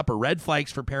heads up or red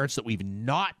flags for parents that we've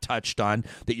not touched on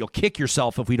that you'll kick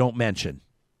yourself if we don't mention?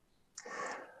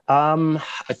 I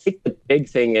think the big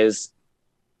thing is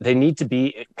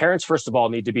parents, first of all,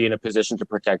 need to be in a position to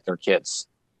protect their kids.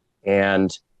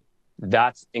 And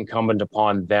that's incumbent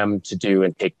upon them to do,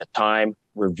 and take the time,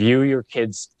 review your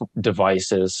kids'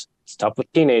 devices. It's tough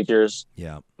with teenagers,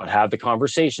 but have the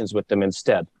conversations with them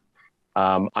instead.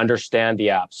 Understand the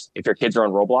apps. If your kids are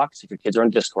on Roblox, if your kids are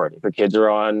on Discord, if your kids are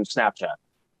on Snapchat,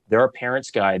 there are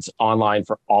parents' guides online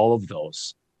for all of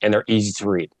those, and they're easy to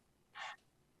read.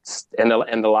 And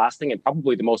the last thing, and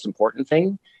probably the most important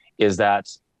thing, is that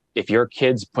if your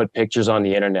kids put pictures on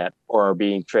the internet or are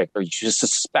being tricked, or you just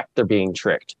suspect they're being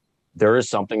tricked, there is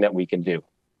something that we can do.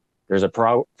 There's a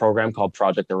program called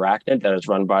Project Arachnid that is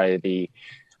run by the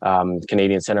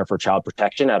Canadian Centre for Child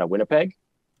Protection out of Winnipeg.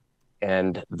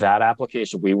 And that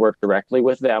application, we work directly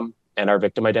with them and our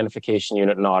victim identification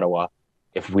unit in Ottawa.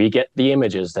 If we get the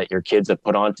images that your kids have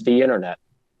put onto the internet,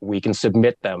 we can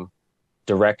submit them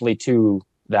directly to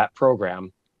that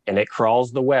program, and it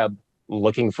crawls the web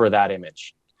looking for that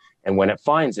image. And when it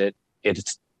finds it,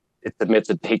 it submits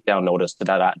a takedown notice to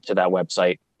that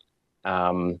website.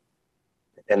 And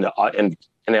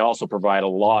they also provide a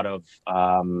lot of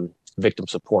victim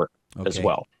support as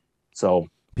well. So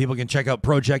people can check out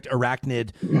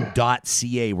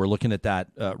projectarachnid.ca. We're looking at that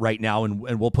right now,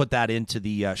 and we'll put that into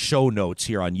the show notes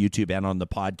here on YouTube and on the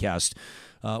podcast.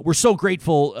 We're so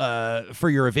grateful for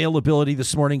your availability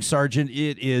this morning, Sergeant.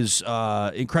 It is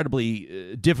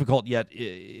incredibly difficult yet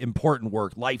important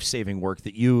work, life-saving work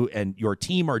that you and your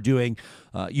team are doing.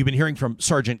 You've been hearing from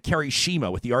Sergeant Kerry Shima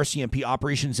with the RCMP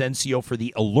Operations NCO for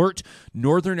the Alert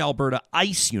Northern Alberta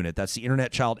ICE Unit. That's the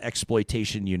Internet Child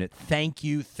Exploitation Unit. Thank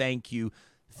you,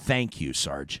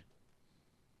 Sarge.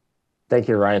 Thank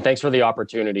you, Ryan. Thanks for the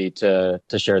opportunity to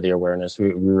share the awareness.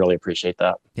 We really appreciate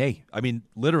that. Hey, I mean,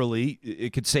 literally,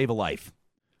 it could save a life.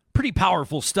 Pretty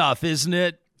powerful stuff, isn't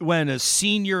it? When a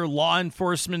senior law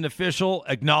enforcement official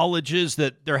acknowledges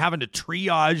that they're having to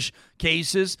triage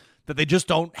cases, that they just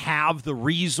don't have the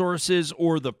resources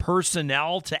or the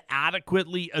personnel to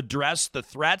adequately address the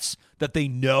threats that they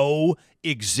know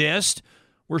exist.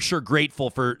 We're sure grateful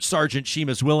for Sergeant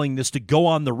Shima's willingness to go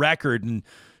on the record and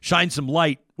shine some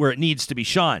light where it needs to be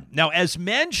shone. Now, as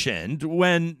mentioned,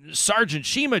 when Sergeant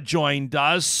Shima joined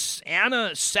us,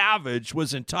 Anna Savage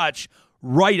was in touch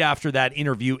right after that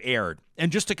interview aired.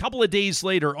 And just a couple of days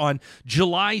later, on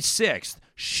July 6th,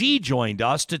 she joined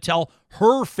us to tell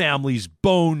her family's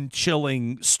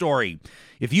bone-chilling story.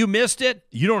 If you missed it,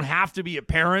 you don't have to be a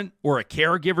parent or a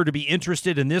caregiver to be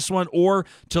interested in this one, or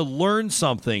to learn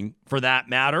something for that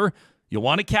matter. You'll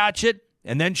want to catch it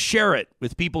and then share it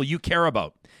with people you care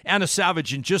about. Anna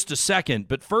Savage in just a second,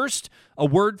 but first, a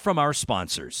word from our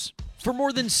sponsors. For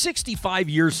more than 65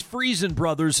 years, Freson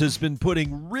Brothers has been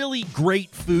putting really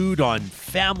great food on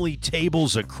family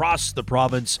tables across the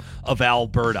province of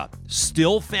Alberta.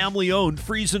 Still family-owned,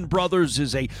 Freson Brothers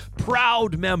is a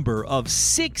proud member of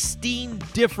 16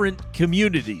 different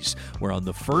communities, where on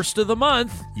the first of the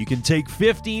month, you can take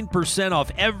 15% off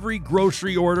every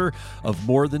grocery order of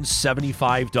more than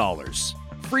 $75.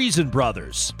 Freson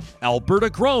Brothers, Alberta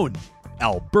grown,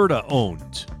 Alberta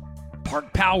owned.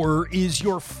 Park Power is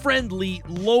your friendly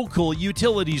local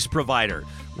utilities provider.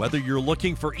 Whether you're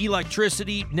looking for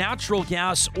electricity, natural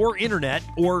gas, or internet,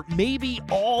 or maybe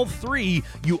all three,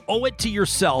 you owe it to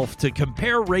yourself to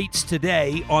compare rates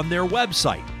today on their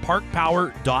website,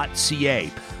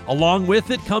 parkpower.ca. Along with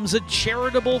it comes a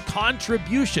charitable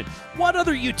contribution. What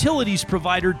other utilities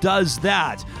provider does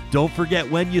that? Don't forget,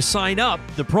 when you sign up,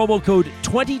 the promo code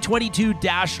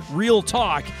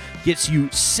 2022-REAL-TALK gets you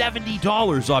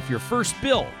 $70 off your first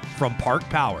bill from Park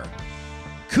Power.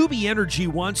 Kubi Energy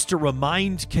wants to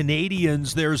remind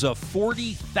Canadians there's a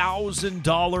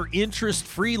 $40,000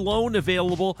 interest-free loan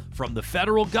available from the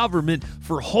federal government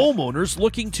for homeowners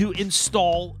looking to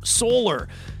install solar.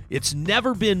 It's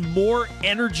never been more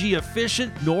energy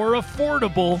efficient nor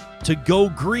affordable to go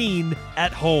green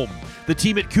at home. The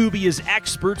team at Kubi is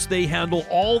experts. They handle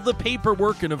all the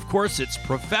paperwork, and of course, it's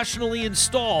professionally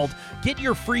installed. Get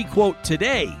your free quote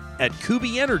today at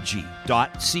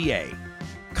kubienergy.ca.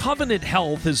 Covenant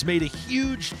Health has made a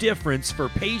huge difference for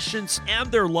patients and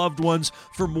their loved ones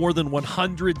for more than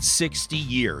 160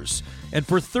 years. And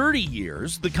for 30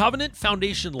 years, the Covenant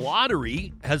Foundation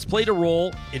Lottery has played a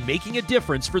role in making a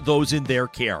difference for those in their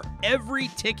care. Every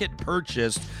ticket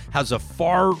purchased has a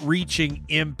far-reaching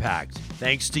impact.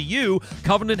 Thanks to you,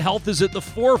 Covenant Health is at the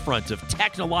forefront of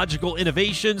technological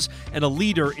innovations and a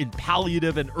leader in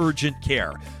palliative and urgent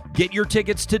care. Get your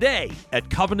tickets today at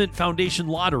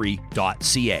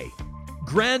covenantfoundationlottery.ca.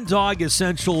 Grand Dog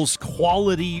Essentials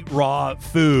quality raw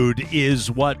food is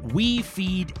what we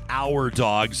feed our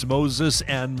dogs, Moses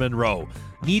and Monroe.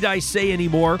 Need I say any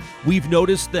more? We've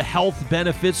noticed the health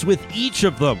benefits with each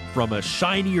of them, from a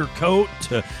shinier coat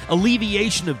to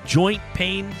alleviation of joint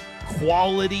pain.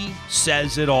 Quality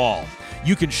says it all.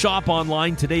 You can shop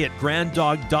online today at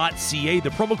granddog.ca.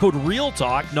 The promo code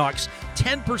REALTALK knocks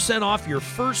 10% off your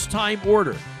first-time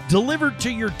order. Delivered to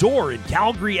your door in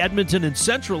Calgary, Edmonton, and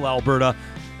Central Alberta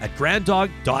at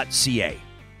granddog.ca.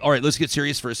 All right, let's get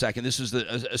serious for a second. This is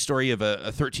a story of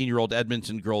a 13-year-old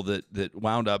Edmonton girl that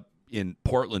wound up in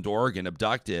Portland, Oregon,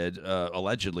 abducted,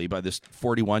 allegedly, by this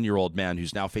 41-year-old man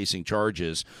who's now facing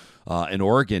charges, an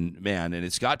Oregon man. And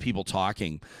it's got people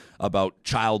talking about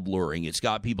child luring. It's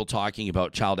got people talking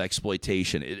about child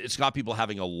exploitation. It's got people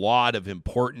having a lot of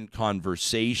important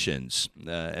conversations,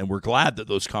 and we're glad that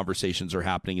those conversations are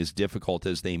happening, as difficult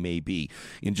as they may be.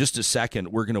 In just a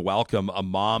second, we're going to welcome a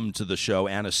mom to the show.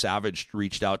 Anna Savage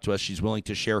reached out to us. She's willing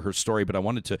to share her story, but I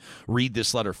wanted to read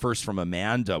this letter first from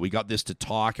Amanda. We got this to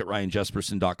talk at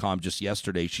RyanJesperson.com just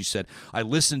yesterday. She said, I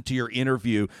listened to your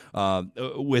interview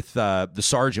with the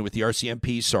sergeant, with the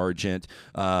RCMP sergeant,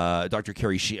 Dr.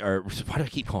 Kerry Shima. Why do I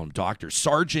keep calling him doctor?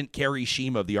 Sergeant Kerry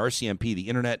Shima of the RCMP, the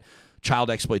Internet Child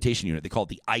Exploitation Unit. They call it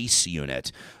the ICE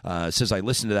unit. Says, I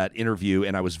listened to that interview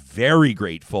and I was very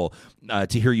grateful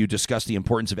to hear you discuss the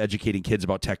importance of educating kids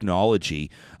about technology.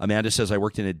 Amanda says, I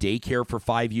worked in a daycare for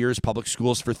 5 years, public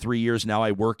schools for 3 years. Now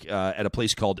I work at a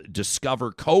place called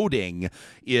Discover Coding.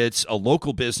 It's a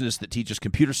local business that teaches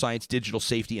computer science, digital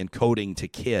safety, and coding to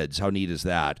kids. How neat is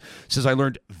that? Says, I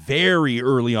learned very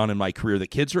early on in my career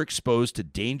that kids are exposed to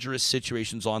dangerous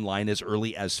situations online as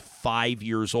early as 5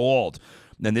 years old.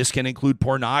 And this can include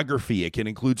pornography. It can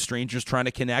include strangers trying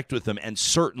to connect with them, and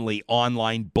certainly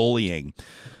online bullying.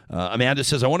 Amanda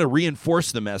says, I want to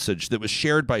reinforce the message that was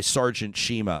shared by Sergeant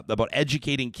Shima about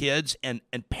educating kids and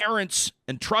parents,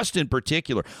 and trust in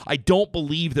particular. I don't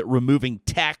believe that removing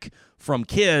tech from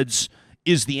kids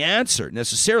is the answer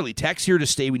necessarily. Tech's here to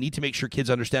stay. We need to make sure kids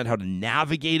understand how to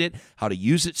navigate it, how to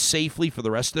use it safely for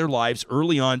the rest of their lives.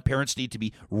 Early on, parents need to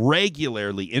be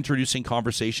regularly introducing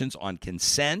conversations on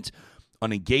consent,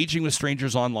 on engaging with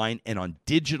strangers online, and on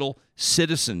digital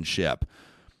citizenship.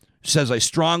 Says, I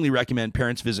strongly recommend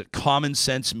parents visit Common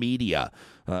Sense Media.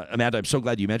 Amanda, I'm so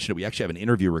glad you mentioned it. We actually have an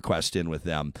interview request in with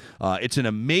them. It's an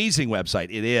amazing website,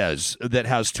 it is, that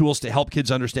has tools to help kids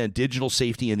understand digital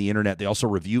safety and the internet. They also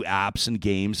review apps and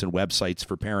games and websites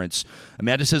for parents.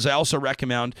 Amanda says, I also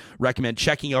recommend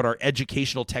checking out our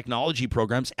educational technology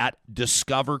programs at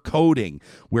Discover Coding,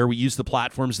 where we use the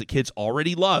platforms that kids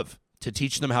already love to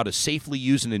teach them how to safely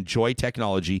use and enjoy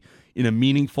technology in a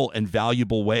meaningful and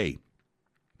valuable way.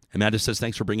 Amanda says,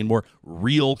 thanks for bringing more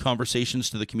real conversations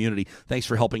to the community. Thanks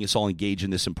for helping us all engage in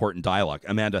this important dialogue.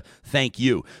 Amanda, thank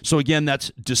you. So again,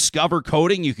 that's Discover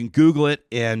Coding. You can Google it,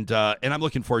 and I'm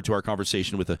looking forward to our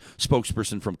conversation with a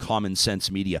spokesperson from Common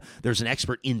Sense Media. There's an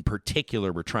expert in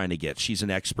particular we're trying to get. She's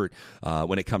an expert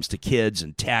when it comes to kids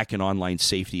and tech and online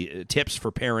safety, tips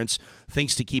for parents,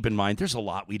 things to keep in mind. There's a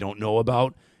lot we don't know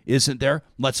about, isn't there?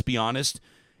 Let's be honest.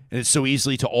 And it's so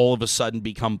easily to all of a sudden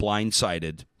become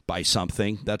blindsided by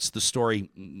something. That's the story.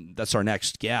 That's our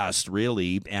next guest,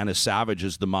 really. Anna Savage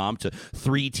is the mom to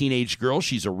 3 teenage girls.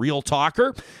 She's a real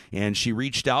talker, and she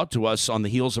reached out to us on the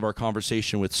heels of our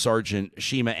conversation with Sergeant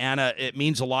Shima. Anna, it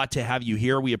means a lot to have you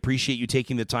here. We appreciate you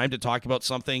taking the time to talk about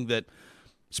something that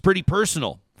is pretty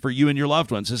personal for you and your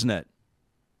loved ones, isn't it?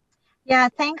 Yeah,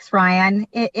 thanks, Ryan.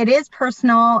 It is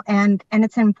personal and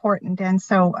it's important. And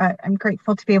so I'm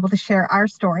grateful to be able to share our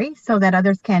story so that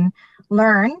others can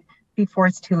learn before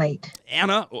it's too late.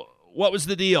 Anna, what was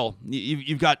the deal?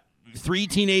 You've got three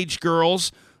teenage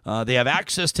girls. They have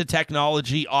access to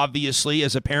technology, obviously.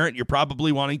 As a parent, you're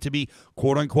probably wanting to be,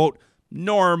 quote unquote,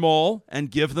 normal and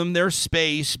give them their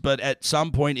space. But at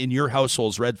some point in your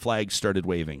households, red flags started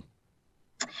waving.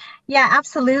 Yeah,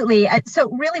 absolutely. So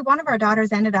really, one of our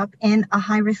daughters ended up in a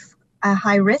high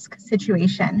risk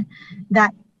situation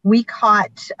that we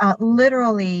caught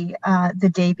literally the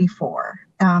day before.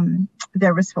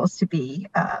 There was supposed to be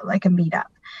like a meetup.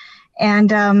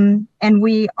 And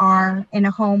we are in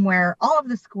a home where all of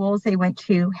the schools they went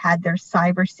to had their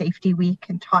cyber safety week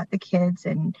and taught the kids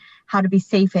and how to be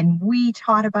safe. And we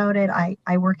taught about it.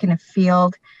 I work in a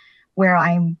field where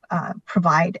I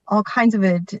provide all kinds of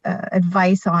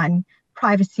advice on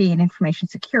privacy and information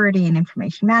security and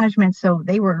information management. So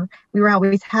we were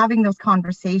always having those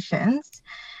conversations,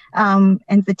 and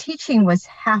the teaching was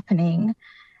happening,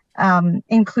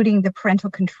 including the parental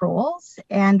controls.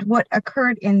 And what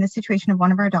occurred in the situation of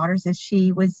one of our daughters is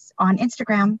she was on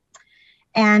Instagram,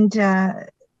 and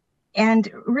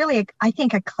really, I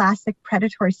think a classic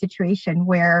predatory situation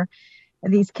where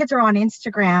these kids are on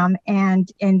Instagram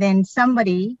and then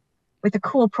somebody with a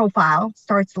cool profile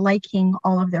starts liking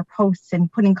all of their posts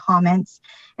and putting comments.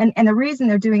 And the reason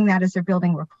they're doing that is they're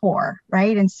building rapport,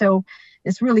 right? And so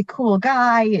this really cool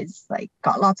guy is like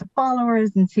got lots of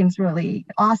followers and seems really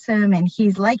awesome. And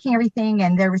he's liking everything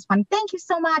and they're responding, thank you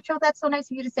so much. Oh, that's so nice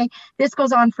of you to say. This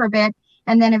goes on for a bit.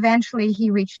 And then eventually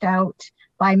he reached out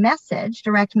by message,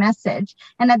 direct message.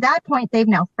 And at that point, they've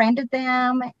now friended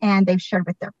them and they've shared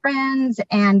with their friends.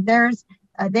 And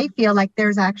they feel like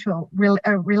there's actual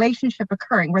a relationship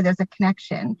occurring where there's a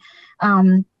connection.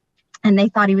 And they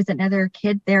thought he was another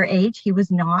kid their age. He was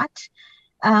not.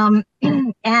 And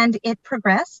it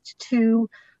progressed to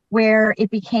where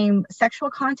it became sexual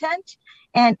content.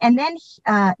 And then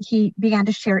he began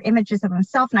to share images of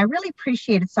himself. And I really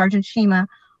appreciated Sergeant Shima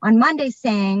on Monday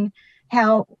saying,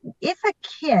 how if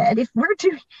we're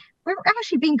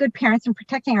actually being good parents and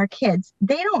protecting our kids,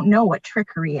 they don't know what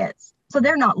trickery is. So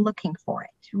they're not looking for it,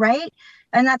 right?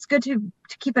 And that's good to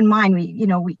keep in mind.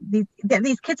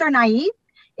 These kids are naive.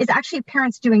 It's actually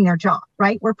parents doing their job,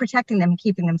 right? We're protecting them and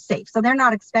keeping them safe. So they're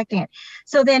not expecting it.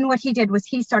 So then what he did was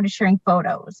he started sharing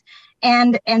photos.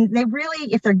 And they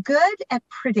really, if they're good at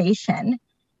predation,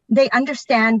 they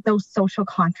understand those social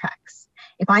contracts.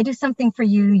 If I do something for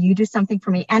you, you do something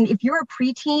for me. And if you're a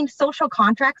preteen, social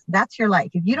contracts, that's your life.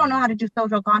 If you don't know how to do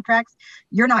social contracts,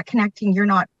 you're not connecting, you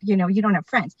don't have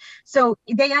friends. So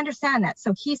they understand that.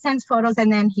 So he sends photos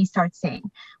and then he starts saying,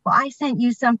 well, I sent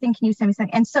you something. Can you send me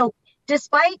something? And so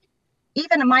despite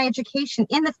even my education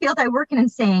in the field I work in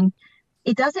and saying,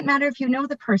 it doesn't matter if you know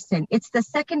the person, it's the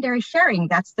secondary sharing.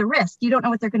 That's the risk. You don't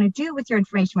know what they're going to do with your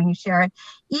information when you share it.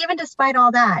 Even despite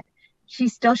all that, she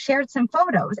still shared some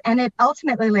photos, and it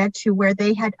ultimately led to where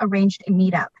they had arranged a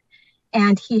meetup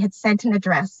and he had sent an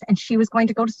address and she was going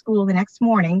to go to school the next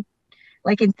morning,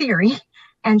 like in theory.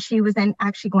 And she was then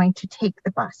actually going to take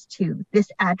the bus to this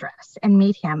address and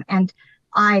meet him. And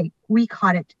we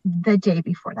caught it the day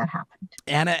before that happened.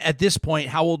 Anna, at this point,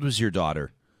 how old was your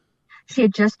daughter? She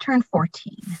had just turned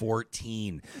 14.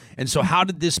 14. And so how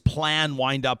did this plan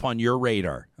wind up on your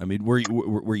radar? I mean,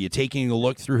 were you taking a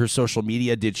look through her social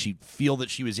media? Did she feel that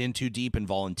she was in too deep and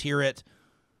volunteer it?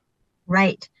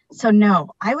 Right. So no,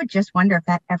 I would just wonder if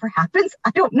that ever happens.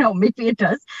 I don't know. Maybe it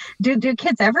does. Do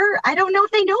kids ever? I don't know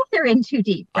if they know if they're in too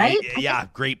deep, right? Yeah,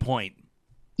 great point.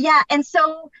 Yeah. And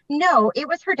so, no, it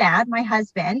was her dad, my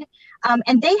husband.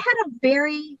 And they had a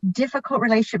very difficult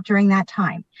relationship during that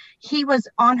time. He was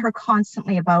on her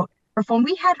constantly about her phone.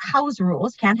 We had house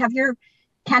rules. Can't have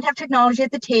technology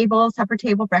at the table, supper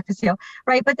table, breakfast table,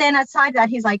 right? But then aside that,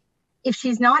 he's like, if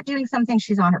she's not doing something,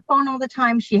 she's on her phone all the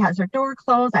time. She has her door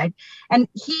closed. And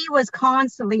he was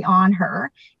constantly on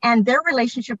her. And their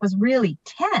relationship was really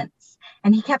tense.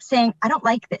 And he kept saying, I don't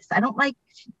like this. I don't like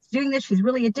doing this. She's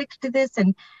really addicted to this.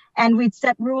 And we'd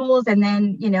set rules. And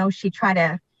then, she'd try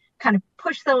to kind of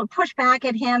push back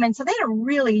at him. And so they had a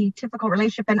really difficult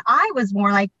relationship. And I was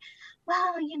more like,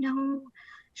 well,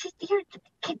 you're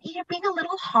being a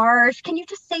little harsh. Can you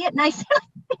just say it nicely?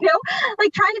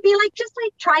 Like trying to be like, just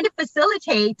like trying to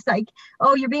facilitate, like,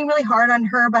 oh, you're being really hard on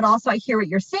her, but also I hear what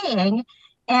you're saying.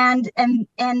 And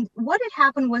what had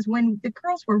happened was when the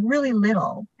girls were really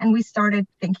little and we started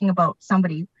thinking about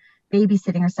somebody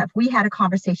babysitting or stuff, we had a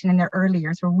conversation in their early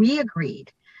years where we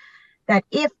agreed that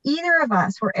if either of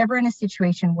us were ever in a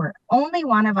situation where only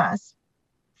one of us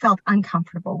felt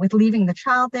uncomfortable with leaving the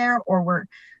child there, or were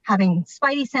having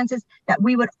spidey senses, that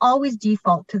we would always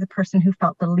default to the person who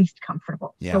felt the least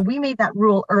comfortable. Yeah. So we made that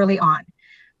rule early on.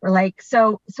 We're like,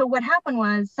 so what happened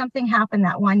was, something happened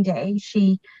that one day.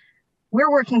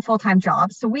 We're working full-time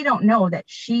jobs, so we don't know that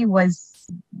she was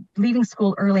leaving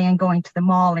school early and going to the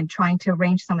mall and trying to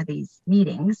arrange some of these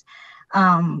meetings,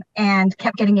 and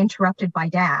kept getting interrupted by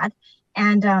Dad.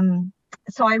 And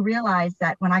so I realized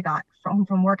that when I got home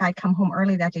from work, I'd come home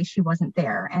early that day, she wasn't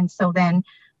there. And so then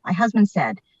my husband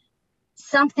said,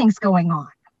 something's going on.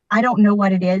 I don't know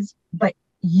what it is, but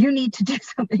you need to do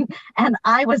something. And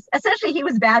I was, essentially, he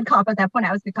was bad cop at that point.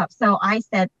 I was good cop. So I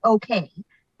said, okay,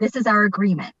 this is our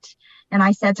agreement. And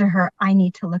I said to her, I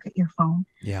need to look at your phone.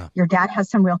 Yeah. Your dad has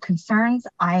some real concerns.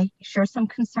 I share some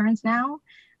concerns now.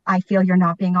 I feel you're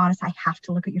not being honest. I have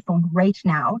to look at your phone right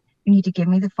now. You need to give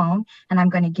me the phone, and I'm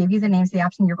going to give you the names of the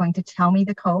apps, and you're going to tell me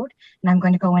the code, and I'm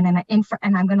going to go in and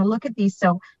I'm going to look at these.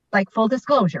 So, like, full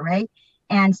disclosure, right?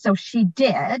 And so she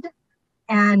did,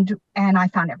 and I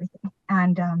found everything.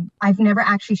 And I've never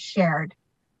actually shared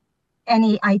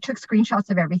any. I took screenshots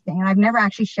of everything, and I've never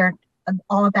actually shared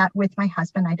all of that with my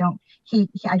husband. I don't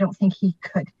think he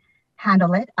could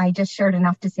handle it. I just shared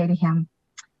enough to say to him,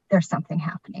 there's something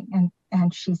happening,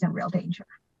 and she's in real danger.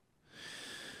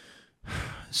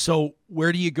 So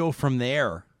where do you go from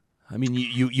there? I mean,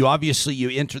 you obviously, you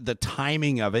entered the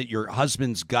timing of it, your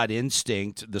husband's gut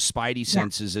instinct, the spidey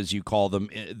senses, as you call them,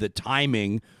 the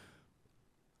timing,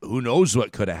 who knows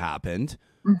what could have happened,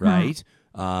 right?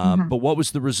 But what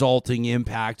was the resulting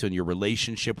impact on your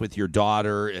relationship with your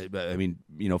daughter? I mean,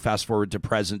 fast forward to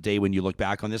present day, when you look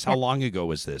back on this, how long ago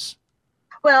was this?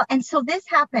 Well, and so this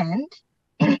happened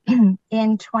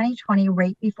in 2020,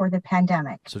 right before the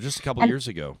pandemic. So just a couple of years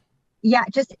ago. Yeah,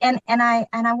 and I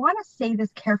want to say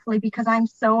this carefully, because I'm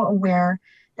so aware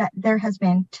that there has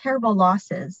been terrible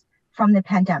losses from the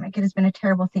pandemic. It has been a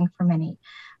terrible thing for many.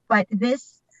 But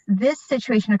this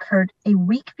situation occurred a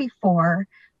week before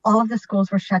all of the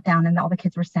schools were shut down and all the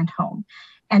kids were sent home.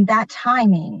 And that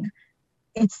timing,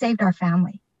 it saved our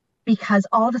family, because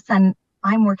all of a sudden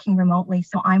I'm working remotely,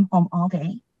 so I'm home all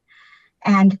day.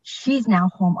 And she's now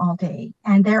home all day,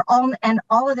 and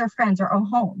all of their friends are all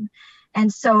home.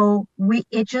 And so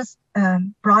it just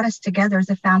brought us together as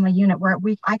a family unit, where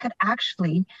I could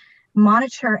actually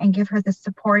monitor and give her the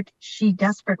support she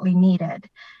desperately needed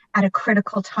at a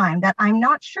critical time that I'm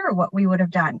not sure what we would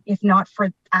have done if not for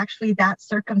actually that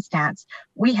circumstance.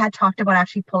 We had talked about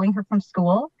actually pulling her from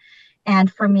school, and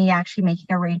for me actually making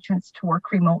arrangements to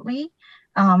work remotely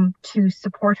to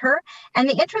support her. And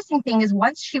the interesting thing is,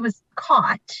 once she was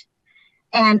caught,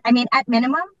 and I mean, at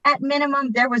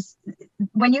minimum, there was,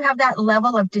 when you have that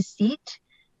level of deceit,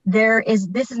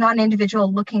 this is not an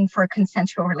individual looking for a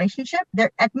consensual relationship.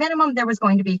 At minimum, there was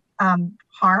going to be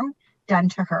harm done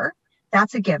to her.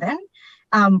 That's a given.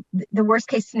 The worst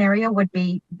case scenario would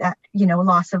be that,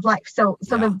 loss of life. So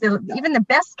even the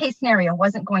best case scenario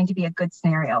wasn't going to be a good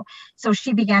scenario. So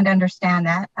she began to understand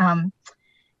that.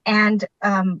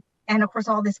 And of course,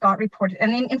 all this got reported.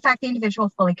 And in fact, the individual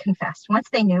fully confessed once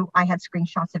they knew I had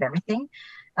screenshots of everything.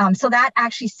 So that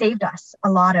actually saved us a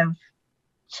lot of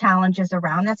challenges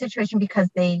around that situation, because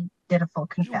they did a full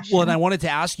confession. Well, and I wanted to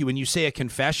ask you, when you say a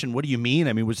confession, what do you mean?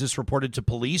 I mean, was this reported to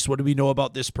police? What do we know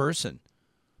about this person?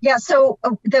 Yeah, so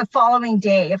the following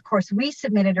day, of course, we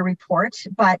submitted a report,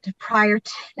 but prior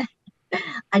to,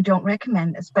 I don't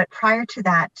recommend this, but prior to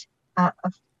that,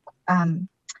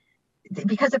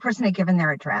 because the person had given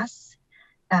their address,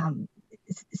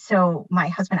 so my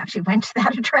husband actually went to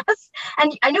that address.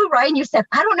 And I know, Ryan, you said,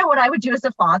 I don't know what I would do as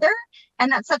a father.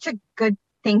 And that's such a good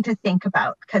thing to think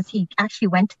about, because he actually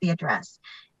went to the address,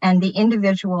 and the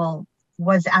individual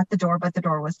was at the door, but the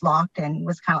door was locked, and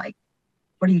was kind of like,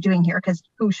 what are you doing here? Because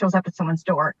who shows up at someone's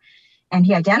door? And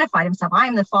he identified himself. I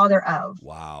am the father of.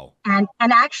 Wow. And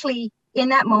actually, in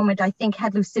that moment, I think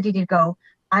had lucidity to go,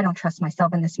 I don't trust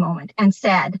myself in this moment, and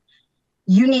said,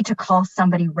 you need to call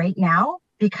somebody right now,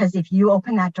 because if you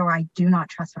open that door, I do not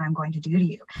trust what I'm going to do to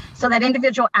you. So that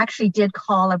individual actually did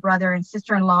call a brother and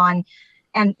sister-in-law,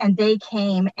 and they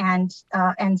came, and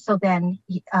so then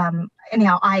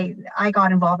anyhow, I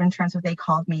got involved in terms of, they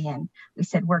called me and we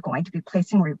said, we're going to be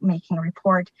making a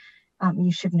report.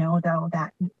 You should know, though,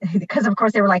 that because of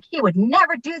course they were like, he would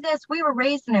never do this. We were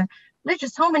raised in a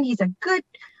religious home, and he's a good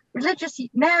religious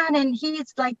man, and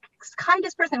he's like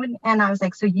kindest person. And I was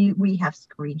like, so we have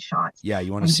screenshots. Yeah,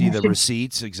 you want to see the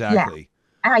receipts? Exactly.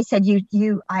 I said,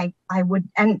 I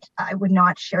would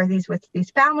not share these with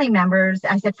these family members.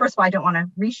 I said, first of all, I don't want to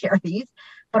reshare these,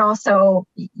 but also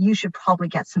you should probably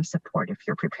get some support if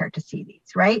you're prepared to see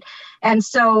these, right? And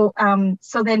so, then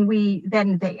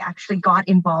they actually got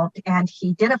involved, and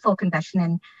he did a full confession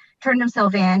and turned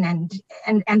himself in,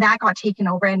 and that got taken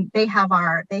over, and they had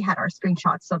our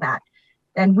screenshots, so that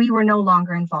then we were no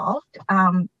longer involved.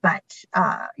 But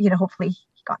hopefully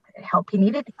he got the help he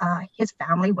needed. His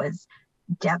family was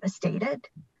devastated.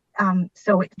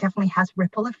 So it definitely has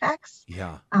ripple effects.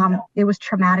 Yeah. It was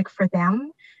traumatic for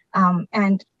them.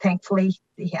 And thankfully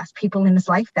he has people in his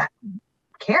life that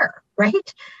care,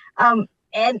 right?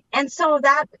 And so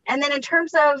that, and then in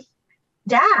terms of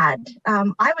Dad,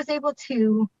 I was able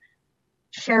to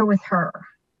share with her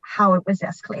how it was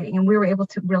escalating, and we were able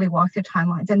to really walk through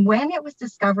timelines. And when it was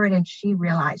discovered and she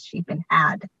realized she'd been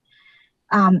had,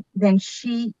 then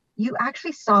you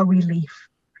actually saw relief.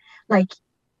 Like,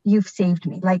 you've saved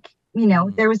me. Like,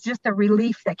 there was just a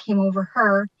relief that came over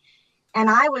her. And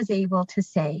I was able to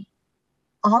say,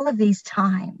 all of these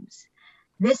times,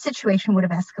 this situation would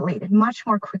have escalated much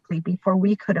more quickly before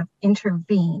we could have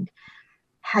intervened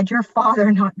had your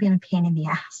father not been a pain in the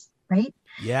ass, right?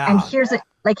 Yeah. And here's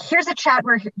a chat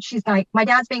where she's like, my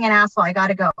dad's being an asshole, I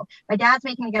gotta go. My dad's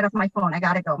making me get off my phone, I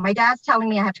gotta go. My dad's telling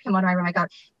me I have to come out of my room, I gotta.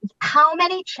 How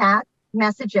many chat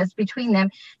messages between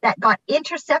them that got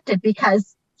intercepted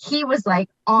because he was like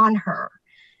on her?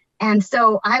 And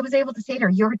so I was able to say to her,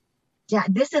 your dad,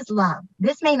 this is love.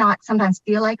 This may not sometimes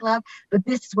feel like love, but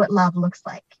this is what love looks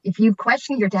like. If you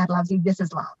question your dad loves you, this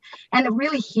is love. And it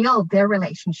really healed their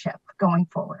relationship going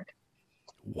forward.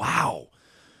 Wow.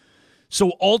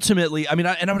 So ultimately, I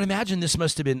would imagine this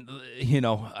must have been,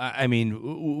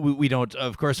 we don't,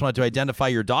 of course, want to identify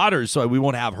your daughter, so we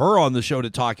won't have her on the show to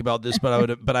talk about this,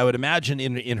 but I would imagine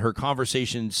in her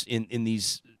conversations in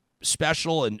these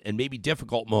special and maybe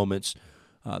difficult moments,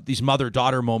 these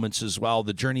mother-daughter moments as well,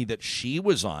 the journey that she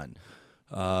was on,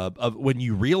 of when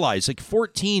you realize, like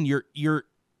 14, you're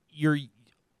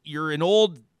an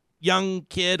old young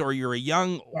kid, or you're a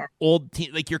young old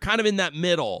teen, like you're kind of in that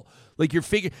middle. Like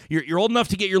you're old enough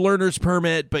to get your learner's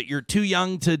permit, but you're too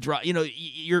young to drive.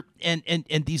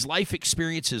 And these life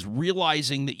experiences,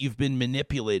 realizing that you've been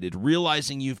manipulated,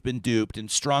 realizing you've been duped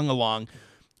and strung along,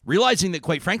 realizing that,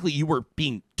 quite frankly, you were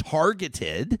being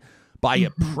targeted by a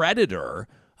predator.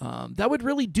 That would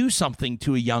really do something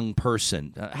to a young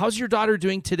person. How's your daughter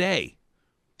doing today?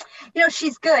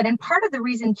 She's good. And part of the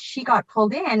reason she got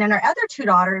pulled in, and our other two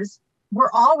daughters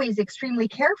were always extremely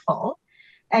careful.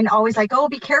 And always like, oh,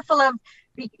 be careful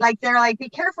be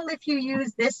careful if you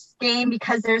use this game,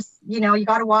 because there's, you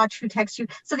got to watch who texts you.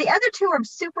 So the other two are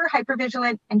super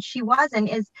hypervigilant, and she wasn't.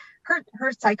 Is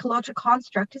her psychological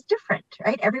construct is different,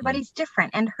 right? Everybody's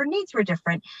different, and her needs were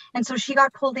different. And so she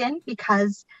got pulled in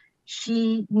because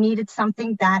she needed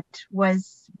something that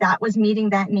was meeting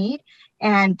that need.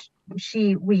 And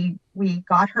we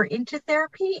got her into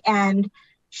therapy, and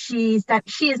she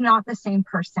is not the same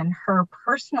person. Her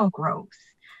personal growth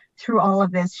through all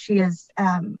of this, she has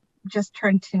just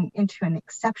turned into an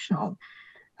exceptional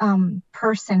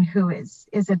person who is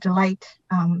a delight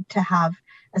to have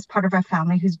as part of our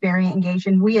family, who's very engaged.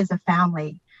 And we as a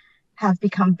family have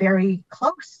become very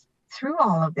close through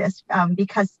all of this,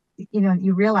 because,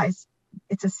 you realize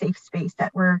it's a safe space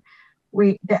that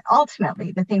that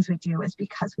ultimately the things we do is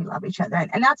because we love each other.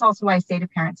 And that's also why I say to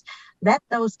parents, let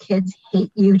those kids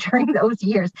hate you during those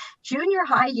years. Junior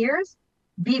high years,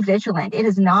 be vigilant. It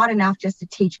is not enough just to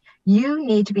teach. You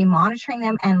need to be monitoring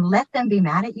them and let them be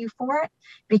mad at you for it,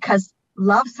 because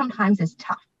love sometimes is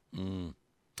tough.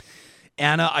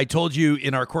 Anna, I told you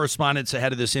in our correspondence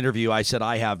ahead of this interview, I said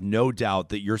I have no doubt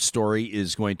that your story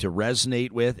is going to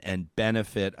resonate with and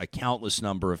benefit a countless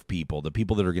number of people. The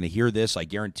people that are going to hear this, I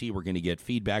guarantee we're going to get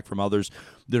feedback from others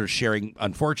that are sharing,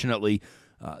 unfortunately,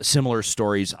 similar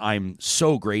stories. I'm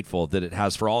so grateful that it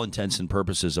has, for all intents and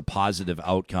purposes, a positive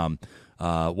outcome.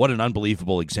 What an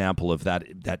unbelievable example of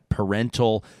that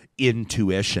parental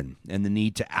intuition and the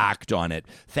need to act on it.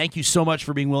 Thank you so much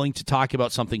for being willing to talk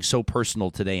about something so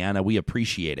personal today, Anna. We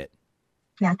appreciate it.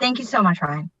 Yeah, thank you so much,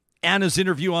 Ryan. Anna's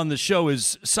interview on the show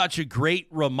is such a great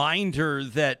reminder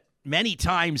that many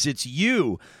times it's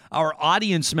you, our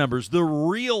audience members, the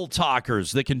real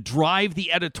talkers, that can drive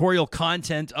the editorial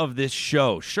content of this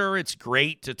show. Sure, it's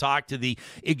great to talk to the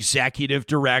executive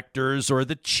directors or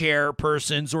the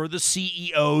chairpersons or the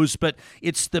CEOs, but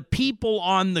it's the people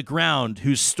on the ground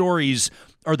whose stories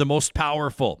are the most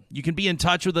powerful. You can be in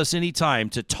touch with us anytime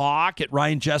to talk at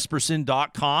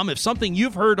ryanjesperson.com. If something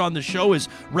you've heard on the show is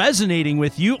resonating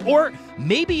with you, or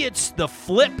maybe it's the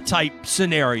flip type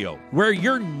scenario where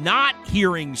you're not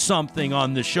hearing something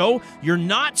on the show, you're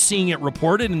not seeing it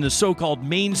reported in the so-called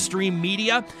mainstream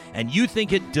media, and you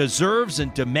think it deserves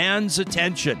and demands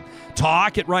attention.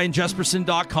 Talk at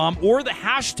ryanjesperson.com or the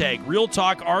hashtag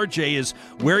RealTalkRJ is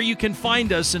where you can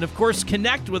find us. And of course,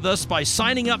 connect with us by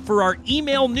signing up for our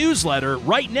email newsletter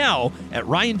right now at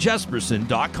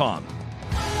ryanjesperson.com.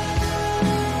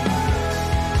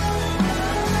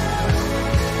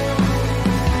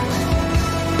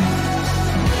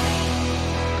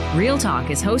 Real Talk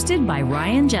is hosted by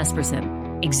Ryan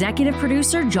Jesperson, executive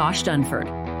producer Josh Dunford,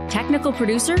 technical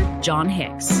producer John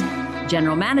Hicks,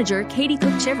 general manager Katie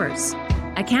Cook-Chivers,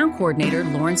 account coordinator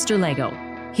Lawrence Derlego,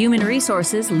 human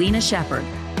resources Lena Shepard,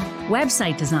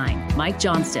 website design Mike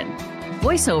Johnston,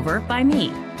 voiceover by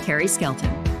me, Kerry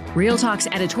Skelton. Real Talk's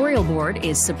editorial board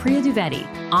is Supriya Dwivedi,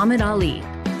 Ahmed Ali,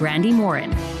 Brandy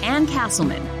Morin, Ann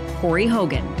Castleman, Corey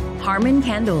Hogan, Harman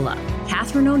Kandola,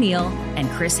 Catherine O'Neill, and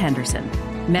Chris Henderson.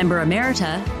 Member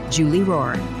Emerita, Julie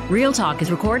Rohr. Real Talk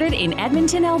is recorded in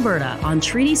Edmonton, Alberta on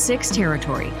Treaty 6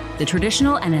 territory, the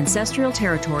traditional and ancestral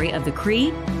territory of the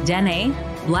Cree, Dene,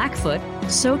 Blackfoot,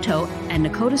 Saulteaux, and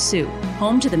Nakota Sioux,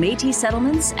 home to the Métis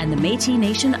settlements and the Métis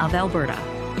Nation of Alberta.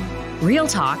 Real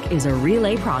Talk is a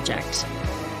relay project.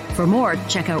 For more,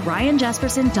 check out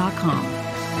ryanjesperson.com.